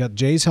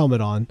Jay's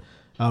helmet on,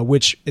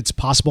 which it's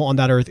possible on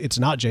that Earth it's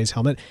not Jay's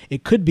helmet.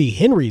 It could be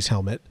Henry's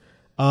helmet.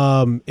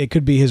 It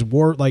could be his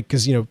war,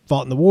 because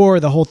fought in the war.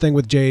 The whole thing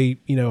with Jay,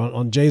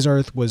 on Jay's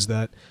Earth was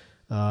that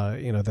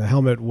the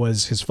helmet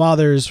was his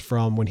father's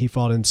from when he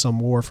fought in some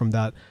war from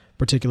that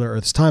particular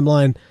Earth's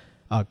timeline.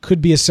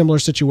 Could be a similar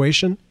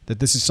situation, that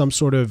this is some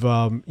sort of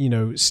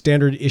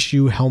standard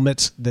issue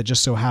helmet that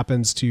just so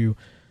happens to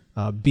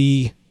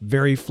be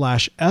very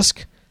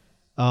Flash-esque.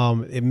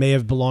 It may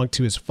have belonged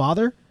to his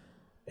father,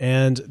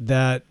 and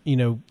that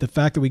the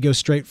fact that we go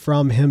straight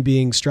from him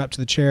being strapped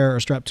to the chair or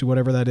strapped to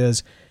whatever that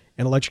is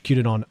and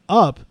electrocuted on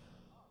up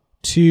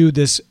to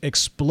this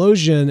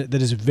explosion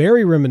that is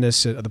very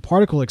reminiscent of the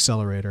particle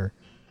accelerator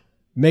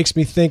makes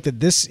me think that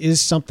this is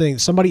something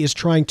somebody is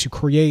trying to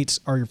create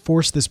or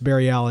force this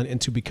Barry Allen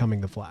into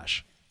becoming the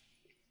Flash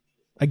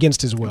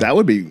against his will. That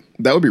would be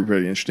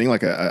pretty interesting,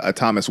 like a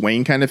Thomas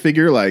Wayne kind of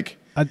figure. I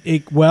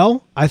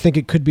think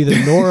it could be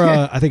the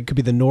Nora. I think it could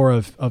be the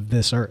Nora of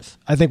this Earth.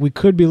 I think we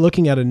could be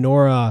looking at a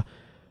Nora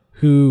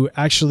who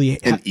actually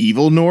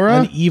evil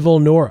Nora. An evil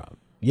Nora.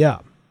 Yeah.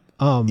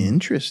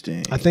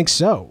 Interesting. I think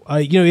so.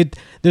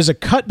 There's a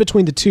cut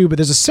between the two, but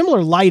there's a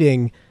similar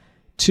lighting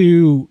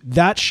to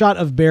that shot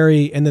of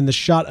Barry and then the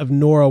shot of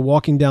Nora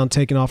walking down,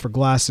 taking off her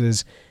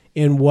glasses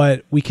in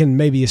what we can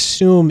maybe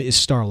assume is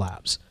Star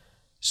Labs.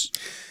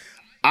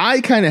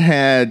 I kind of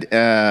had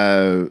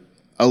a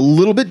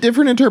little bit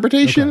different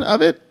interpretation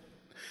of it.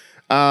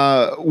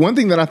 One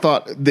thing that I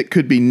thought that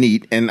could be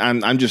neat, and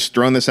I'm just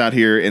throwing this out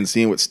here and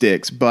seeing what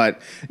sticks, but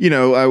we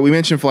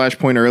mentioned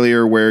Flashpoint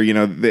earlier, where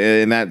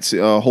in that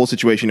whole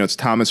situation, it's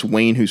Thomas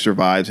Wayne who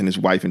survives and his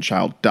wife and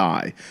child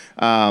die.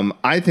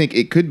 I think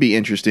it could be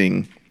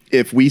interesting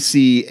if we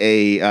see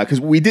because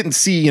we didn't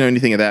see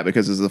anything of that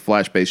because it's a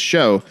Flash-based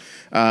show.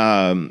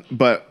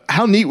 But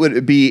how neat would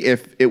it be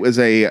if it was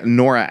a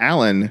Nora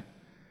Allen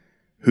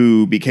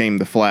who became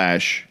the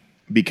Flash?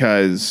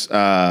 Because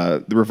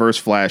the Reverse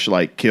Flash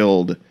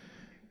killed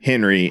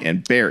Henry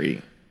and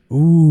Barry.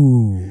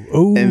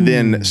 Ooh. And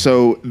then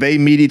so they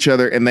meet each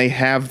other and they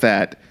have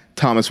that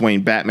Thomas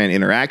Wayne Batman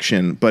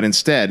interaction, but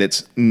instead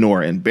it's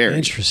Nora and Barry.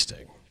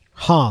 Interesting.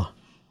 Huh.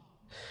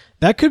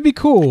 That could be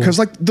cool. Because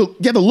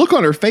the look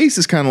on her face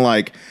is kind of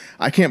like,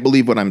 I can't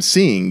believe what I'm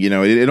seeing.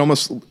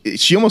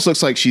 She almost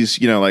looks like she's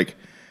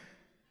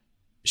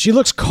she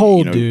looks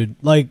cold, dude.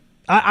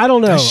 I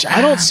don't know.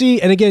 I don't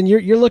see, and again,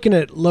 you're looking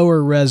at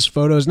lower res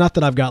photos. Not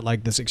that I've got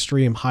this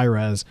extreme high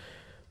res,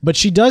 but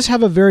she does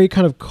have a very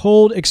kind of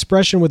cold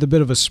expression with a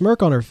bit of a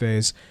smirk on her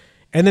face,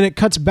 and then it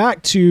cuts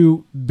back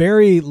to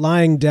Barry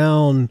lying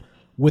down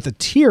with a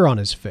tear on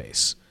his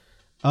face.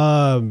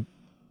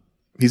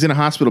 He's in a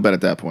hospital bed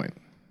at that point.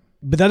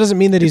 But that doesn't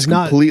mean that he's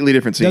not completely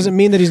different scene. Doesn't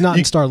mean that he's not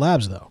in Star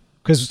Labs though.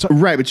 Because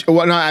Right, but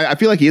I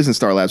feel like he is in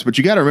Star Labs, but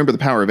you got to remember the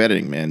power of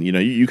editing, man. You know,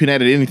 you can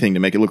edit anything to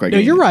make it look like. No,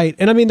 anything. you're right,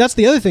 and I mean that's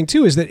the other thing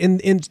too is that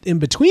in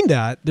between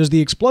that there's the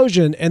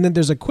explosion, and then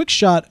there's a quick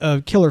shot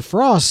of Killer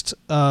Frost.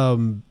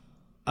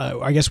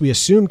 I guess we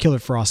assume Killer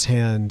Frost's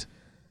hand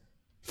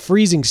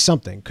freezing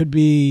something. Could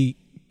be.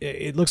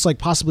 It looks like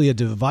possibly a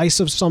device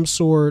of some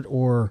sort,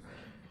 or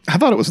I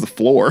thought it was the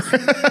floor.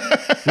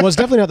 well, it's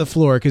definitely not the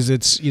floor because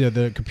it's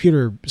the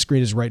computer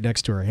screen is right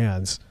next to her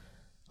hands.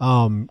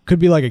 Could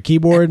be like a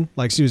keyboard,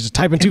 like she was just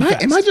typing too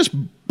fast. Am I just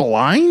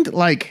blind?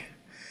 Like,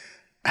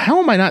 how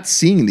am I not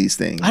seeing these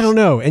things? I don't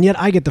know, and yet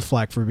I get the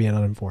flack for being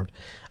uninformed.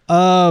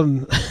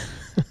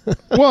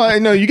 Well, I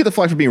know you get the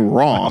flack for being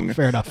wrong.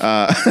 Fair enough.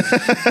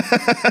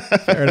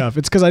 Fair enough.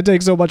 It's because I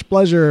take so much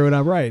pleasure when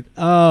I'm right.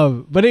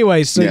 But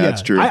anyway, so yeah,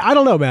 that's true. I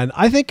don't know, man.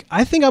 I think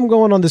I'm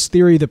going on this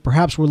theory that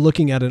perhaps we're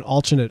looking at an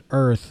alternate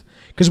Earth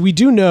because we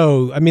do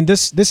know. I mean,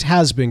 this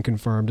has been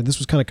confirmed, and this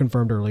was kind of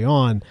confirmed early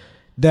on,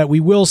 that we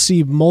will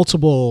see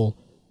multiple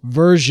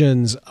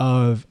versions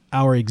of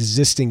our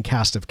existing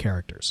cast of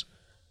characters.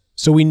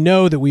 So we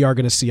know that we are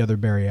going to see other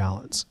Barry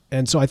Allens.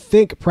 And so I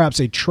think perhaps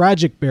a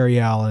tragic Barry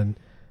Allen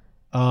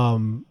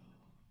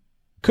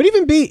could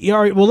even be,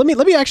 all right, well, let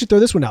me actually throw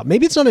this one out.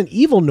 Maybe it's not an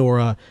evil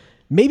Nora.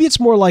 Maybe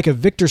it's more like a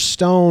Victor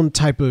Stone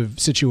type of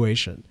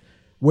situation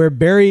where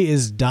Barry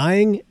is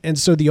dying. And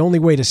so the only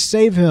way to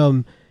save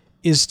him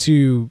is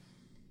to,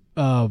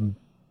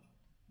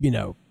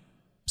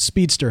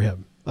 speedster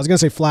him. I was going to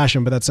say flash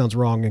him, but that sounds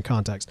wrong in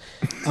context.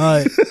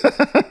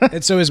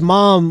 And so his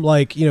mom,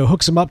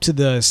 hooks him up to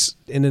this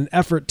in an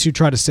effort to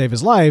try to save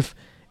his life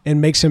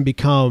and makes him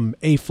become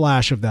a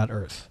Flash of that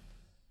Earth.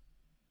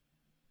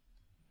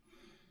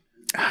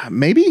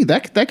 Maybe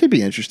that could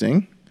be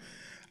interesting.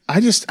 I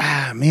just,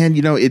 man,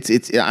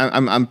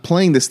 I'm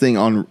playing this thing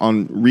on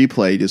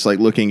replay, just like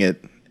looking at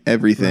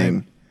everything.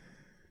 Right.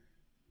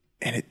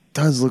 And it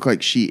does look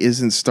like she is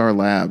in Star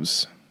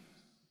Labs.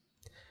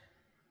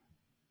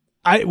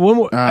 One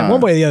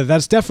way or the other,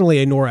 that's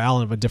definitely a Nora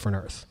Allen of a different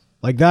Earth.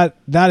 Like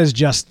that's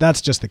just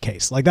the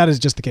case. Like that is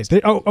just the case.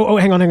 Hang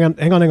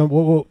on.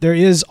 Whoa. There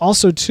is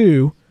also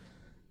too.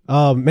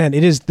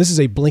 This is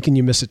a blink and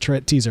you miss it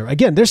teaser.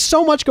 Again, there's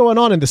so much going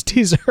on in this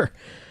teaser.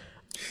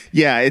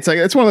 Yeah, it's one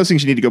of those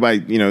things you need to go by,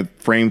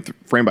 frame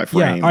by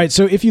frame. Yeah. All right.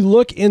 So if you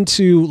look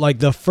into like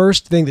the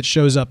first thing that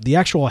shows up, the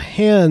actual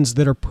hands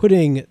that are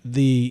putting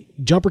the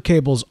jumper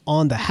cables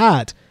on the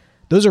hat,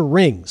 those are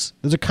rings.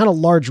 Those are kind of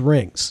large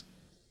rings.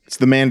 It's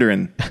the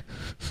Mandarin.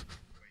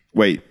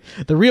 Wait.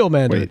 The real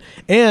Mandarin. Wait.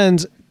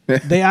 And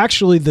they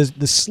actually,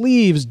 the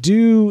sleeves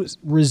do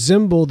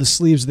resemble the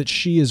sleeves that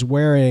she is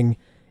wearing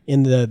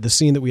in the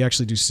scene that we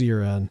actually do see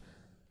her in.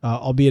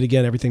 Albeit,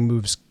 again, everything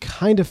moves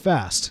kind of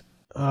fast.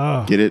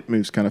 Get it?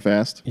 Moves kind of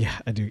fast? Yeah,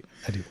 I do.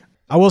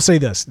 I will say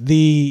this.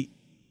 The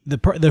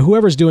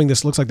whoever's doing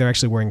this looks like they're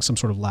actually wearing some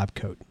sort of lab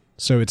coat.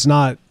 So it's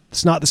not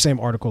the same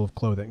article of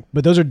clothing.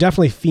 But those are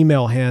definitely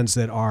female hands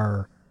that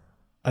are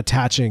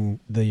attaching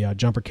the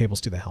jumper cables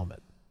to the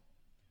helmet.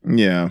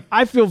 Yeah.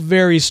 I feel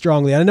very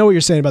strongly, I know what you're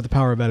saying about the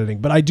power of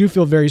editing, but I do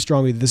feel very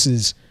strongly this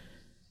is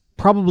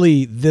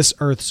probably this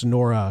Earth's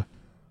Nora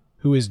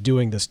who is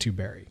doing this to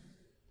Barry.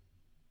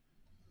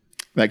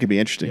 That could be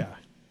interesting. Yeah.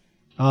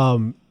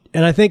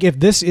 And I think if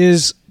this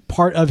is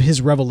part of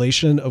his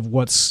revelation of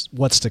what's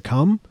to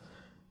come,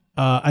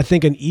 I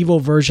think an evil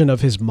version of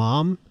his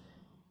mom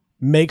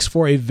makes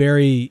for a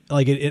very,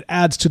 it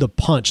adds to the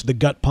punch, the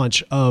gut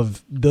punch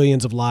of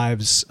billions of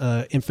lives,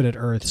 infinite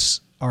Earths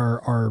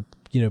are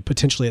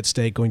potentially at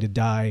stake, going to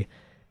die,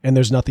 and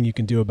there's nothing you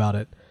can do about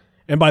it.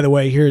 And by the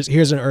way,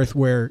 here's an Earth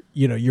where,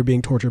 you're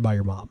being tortured by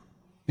your mom.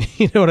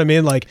 You know what I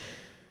mean? Like,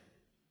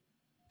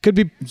 could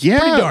be pretty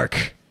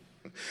dark.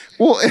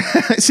 Well,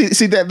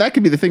 see that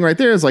could be the thing right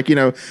there is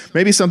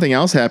maybe something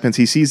else happens.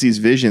 He sees these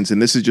visions,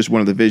 and this is just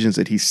one of the visions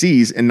that he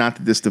sees, and not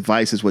that this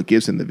device is what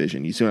gives him the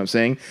vision. You see what I'm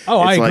saying? Oh,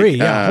 I agree.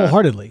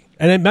 Wholeheartedly.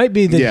 And it might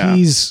be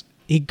that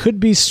he could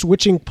be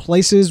switching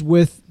places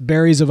with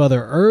berries of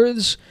other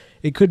Earths.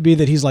 It could be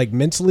that he's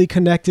mentally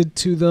connected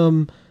to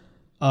them.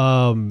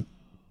 Because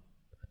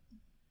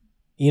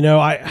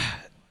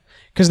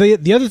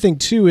the other thing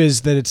too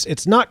is that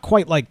it's not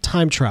quite like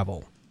time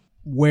travel,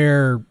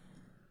 where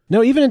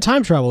no, even in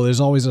time travel,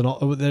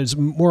 there's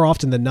more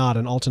often than not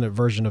an alternate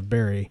version of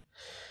Barry.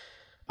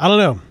 I don't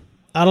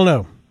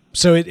know.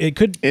 So it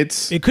could be a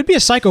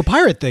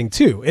psychopirate thing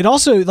too. It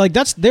also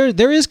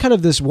there is kind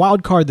of this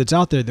wild card that's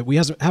out there that we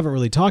haven't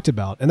really talked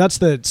about, and that's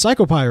the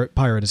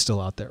psychopirate is still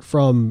out there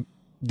from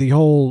the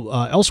whole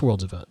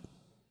Elseworlds event.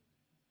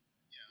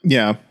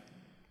 Yeah.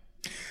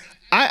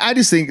 I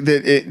just think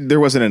that there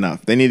wasn't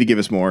enough. They need to give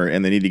us more,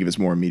 and they need to give us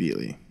more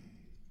immediately.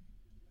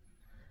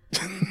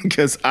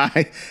 Because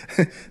I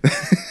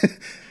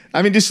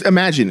mean, just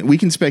imagine, we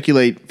can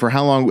speculate for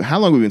how long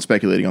we've been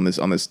speculating on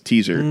this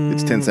teaser.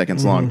 It's 10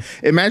 seconds long.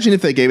 Imagine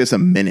if they gave us a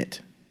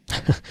minute.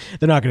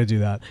 They're not going to do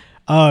that.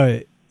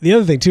 The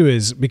other thing too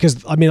is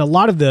because a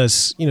lot of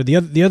this,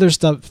 the other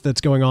stuff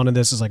that's going on in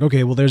this is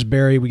okay, well, there's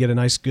Barry. We get a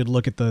nice, good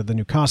look at the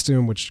new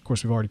costume, which of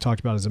course we've already talked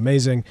about is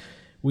amazing.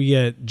 We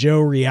get Joe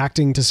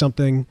reacting to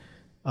something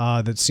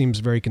that seems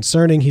very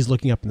concerning. He's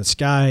looking up in the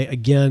sky.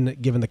 Again,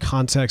 given the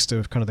context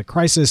of kind of the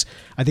crisis,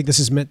 I think this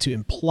is meant to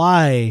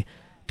imply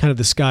kind of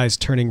the skies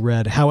turning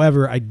red.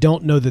 However, I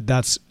don't know that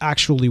that's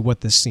actually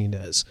what this scene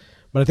is.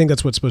 But I think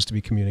that's what's supposed to be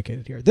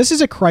communicated here. This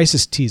is a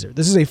crisis teaser.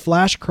 This is a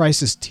Flash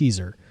crisis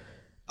teaser,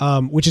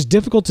 which is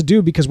difficult to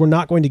do because we're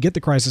not going to get the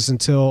crisis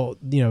until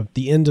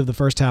the end of the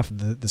first half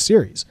of the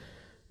series.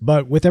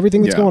 But with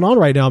everything that's going on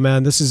right now,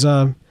 man, this is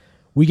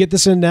we get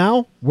this in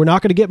now. We're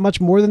not going to get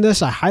much more than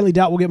this. I highly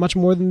doubt we'll get much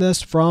more than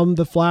this from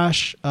the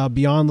Flash.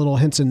 Beyond little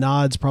hints and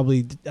nods,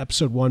 probably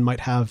episode 1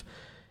 might have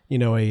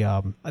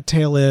a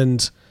tail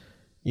end,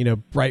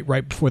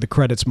 right before the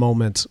credits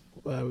moment.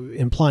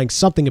 Implying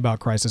something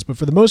about crisis, but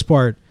for the most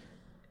part,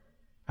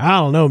 I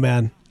don't know,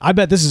 man. I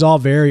bet this is all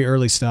very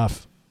early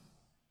stuff.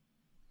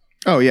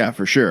 Oh yeah,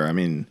 for sure. I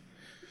mean,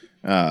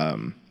 I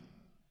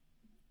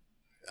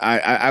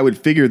would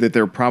figure that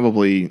they're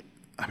probably.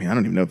 I mean, I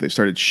don't even know if they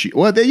started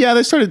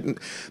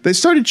they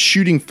started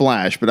shooting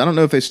Flash, but I don't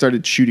know if they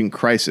started shooting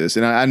Crisis.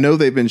 And I know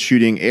they've been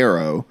shooting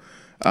Arrow.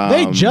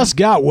 They just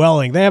got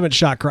Welling. They haven't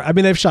shot.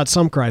 They've shot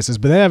some Crisis,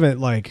 but they haven't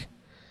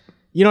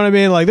You know what I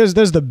mean? Like there's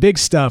the big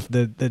stuff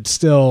that's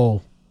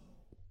still.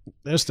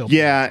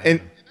 Yeah,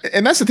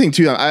 and that's the thing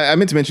too. I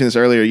meant to mention this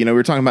earlier. We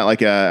were talking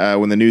about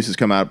when the news has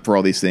come out for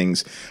all these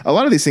things. A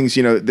lot of these things,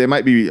 they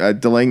might be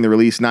delaying the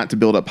release not to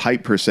build up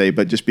hype per se,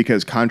 but just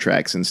because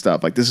contracts and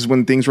stuff. Like this is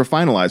when things were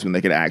finalized, when they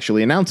could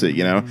actually announce it.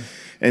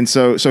 And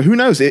so who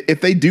knows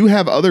if they do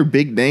have other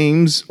big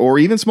names or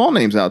even small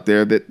names out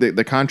there that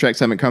the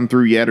contracts haven't come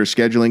through yet, or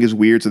scheduling is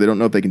weird, so they don't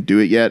know if they can do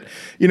it yet.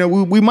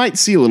 We might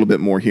see a little bit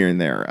more here and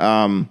there.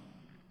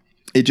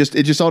 It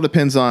just all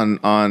depends on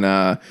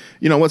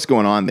what's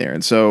going on there.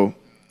 And so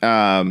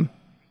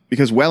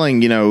because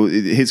Welling,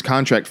 his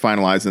contract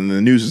finalized and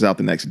the news is out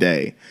the next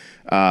day.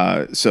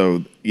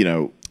 So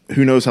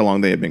who knows how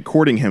long they have been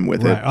courting him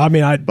with it. I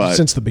mean,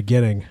 since the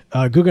beginning.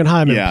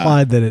 Guggenheim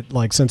implied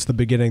that since the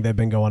beginning they've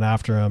been going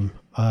after him.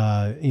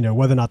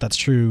 Whether or not that's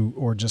true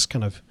or just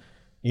kind of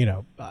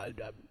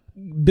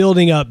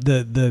building up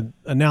the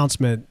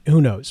announcement,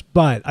 who knows?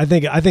 But I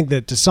think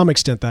that to some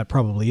extent that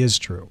probably is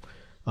true.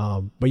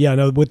 But yeah,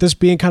 no, with this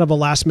being kind of a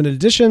last minute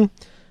addition,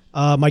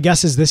 my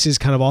guess is this is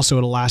kind of also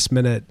a last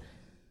minute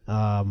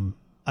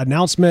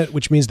announcement,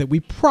 which means that we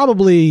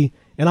probably,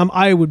 and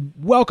I would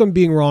welcome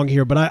being wrong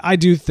here, but I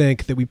do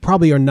think that we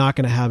probably are not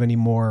going to have any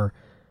more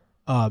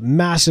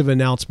massive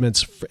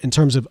announcements in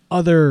terms of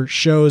other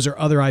shows or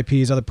other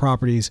IPs, other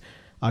properties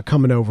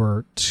coming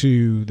over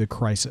to the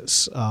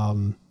Crisis.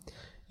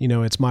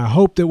 It's my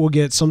hope that we'll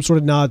get some sort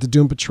of nod to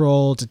Doom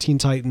Patrol, to Teen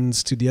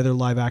Titans, to the other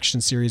live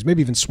action series,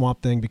 maybe even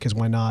Swamp Thing, because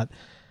why not?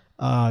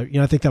 I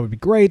think that would be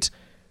great.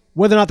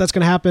 Whether or not that's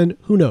going to happen,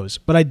 who knows?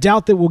 But I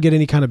doubt that we'll get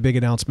any kind of big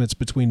announcements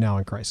between now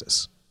and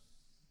Crisis.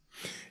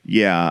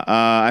 Yeah,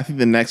 I think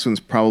the next one's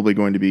probably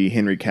going to be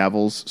Henry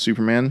Cavill's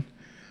Superman,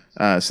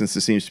 since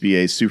this seems to be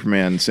a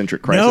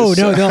Superman-centric Crisis.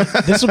 No,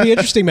 this will be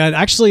interesting, man.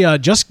 Actually,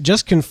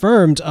 just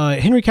confirmed,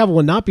 Henry Cavill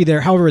will not be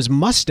there. However, his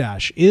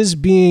mustache is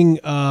being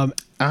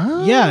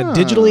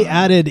digitally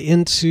added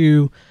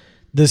into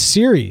the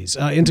series.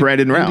 Into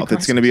Brandon Routh.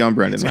 It's going to be on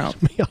Brandon Routh.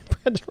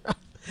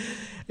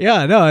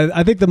 Yeah, no,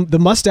 I think the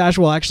mustache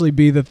will actually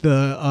be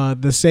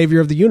the savior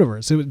of the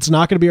universe. It's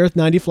not going to be Earth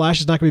 90 Flash.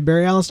 It's not going to be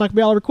Barry Allen. It's not going to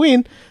be Oliver Queen.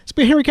 It's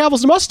going to be Henry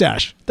Cavill's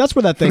mustache. That's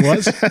where that thing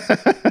was.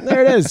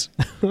 There it is.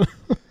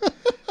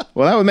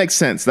 Well, that would make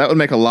sense. That would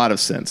make a lot of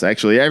sense.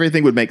 Actually,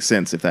 everything would make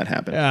sense if that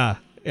happened.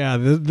 Yeah.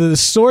 The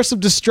source of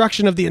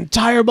destruction of the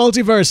entire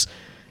multiverse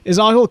is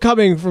all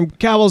coming from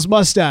Cavill's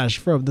mustache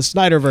from the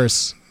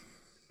Snyderverse.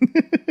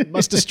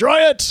 Must destroy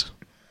it.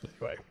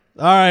 Anyway.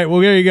 All right, well,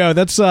 there you go.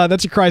 That's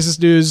your Crisis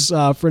news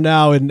for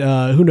now, and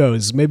who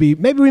knows? Maybe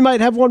we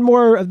might have one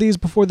more of these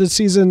before the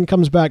season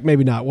comes back.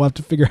 Maybe not. We'll have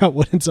to figure out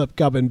what ends up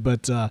coming.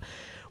 But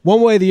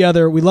one way or the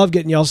other, we love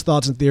getting y'all's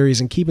thoughts and theories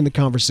and keeping the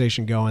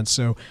conversation going.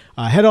 So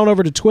head on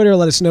over to Twitter.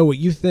 Let us know what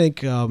you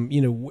think.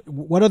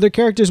 What other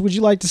characters would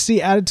you like to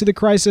see added to the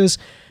Crisis?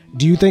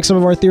 Do you think some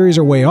of our theories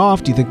are way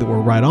off? Do you think that we're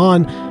right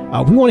on?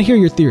 We want to hear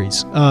your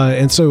theories.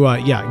 And so,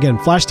 again,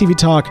 Flash TV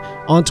Talk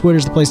on Twitter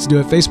is the place to do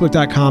it.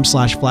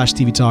 Facebook.com/Flash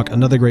TV Talk,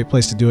 another great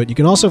place to do it. You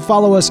can also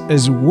follow us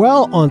as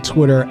well on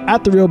Twitter.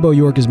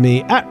 @TheRealBoYork is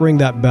me.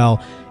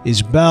 @RingThatBell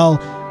is Bell.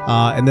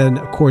 And then,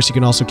 of course, you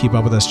can also keep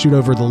up with us. Shoot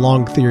over the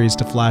long theories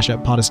to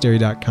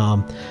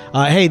Flash@Podastery.com.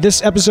 Hey,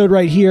 this episode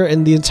right here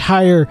and the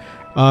entire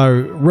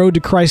Road to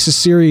Crisis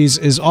series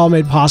is all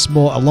made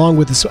possible along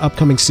with this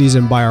upcoming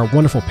season by our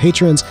wonderful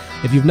patrons.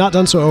 If you've not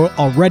done so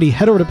already,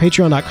 head over to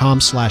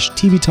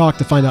patreon.com/TV Talk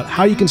to find out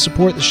how you can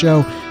support the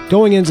show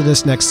going into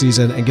this next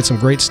season and get some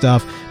great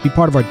stuff. Be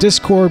part of our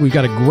Discord. We've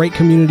got a great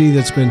community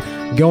that's been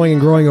going and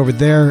growing over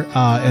there.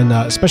 And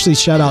especially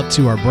shout out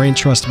to our Brain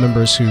Trust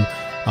members who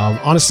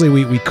honestly,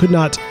 we could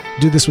not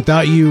do this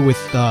without you with,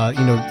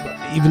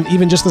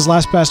 even just this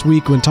past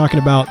week when talking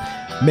about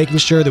making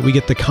sure that we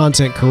get the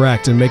content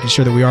correct and making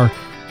sure that we are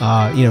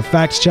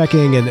fact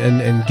checking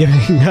and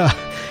giving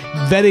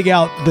vetting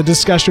out the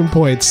discussion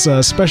points,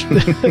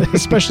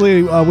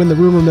 especially when the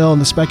rumor mill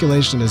and the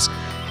speculation is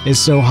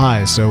so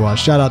high. So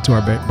shout out to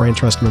our Brain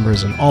Trust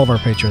members and all of our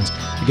patrons.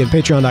 Again,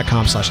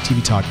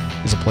 patreon.com/TV Talk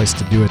is a place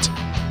to do it.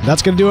 And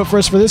that's going to do it for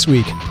us for this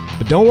week.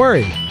 But don't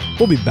worry,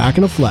 we'll be back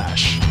in a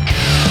flash.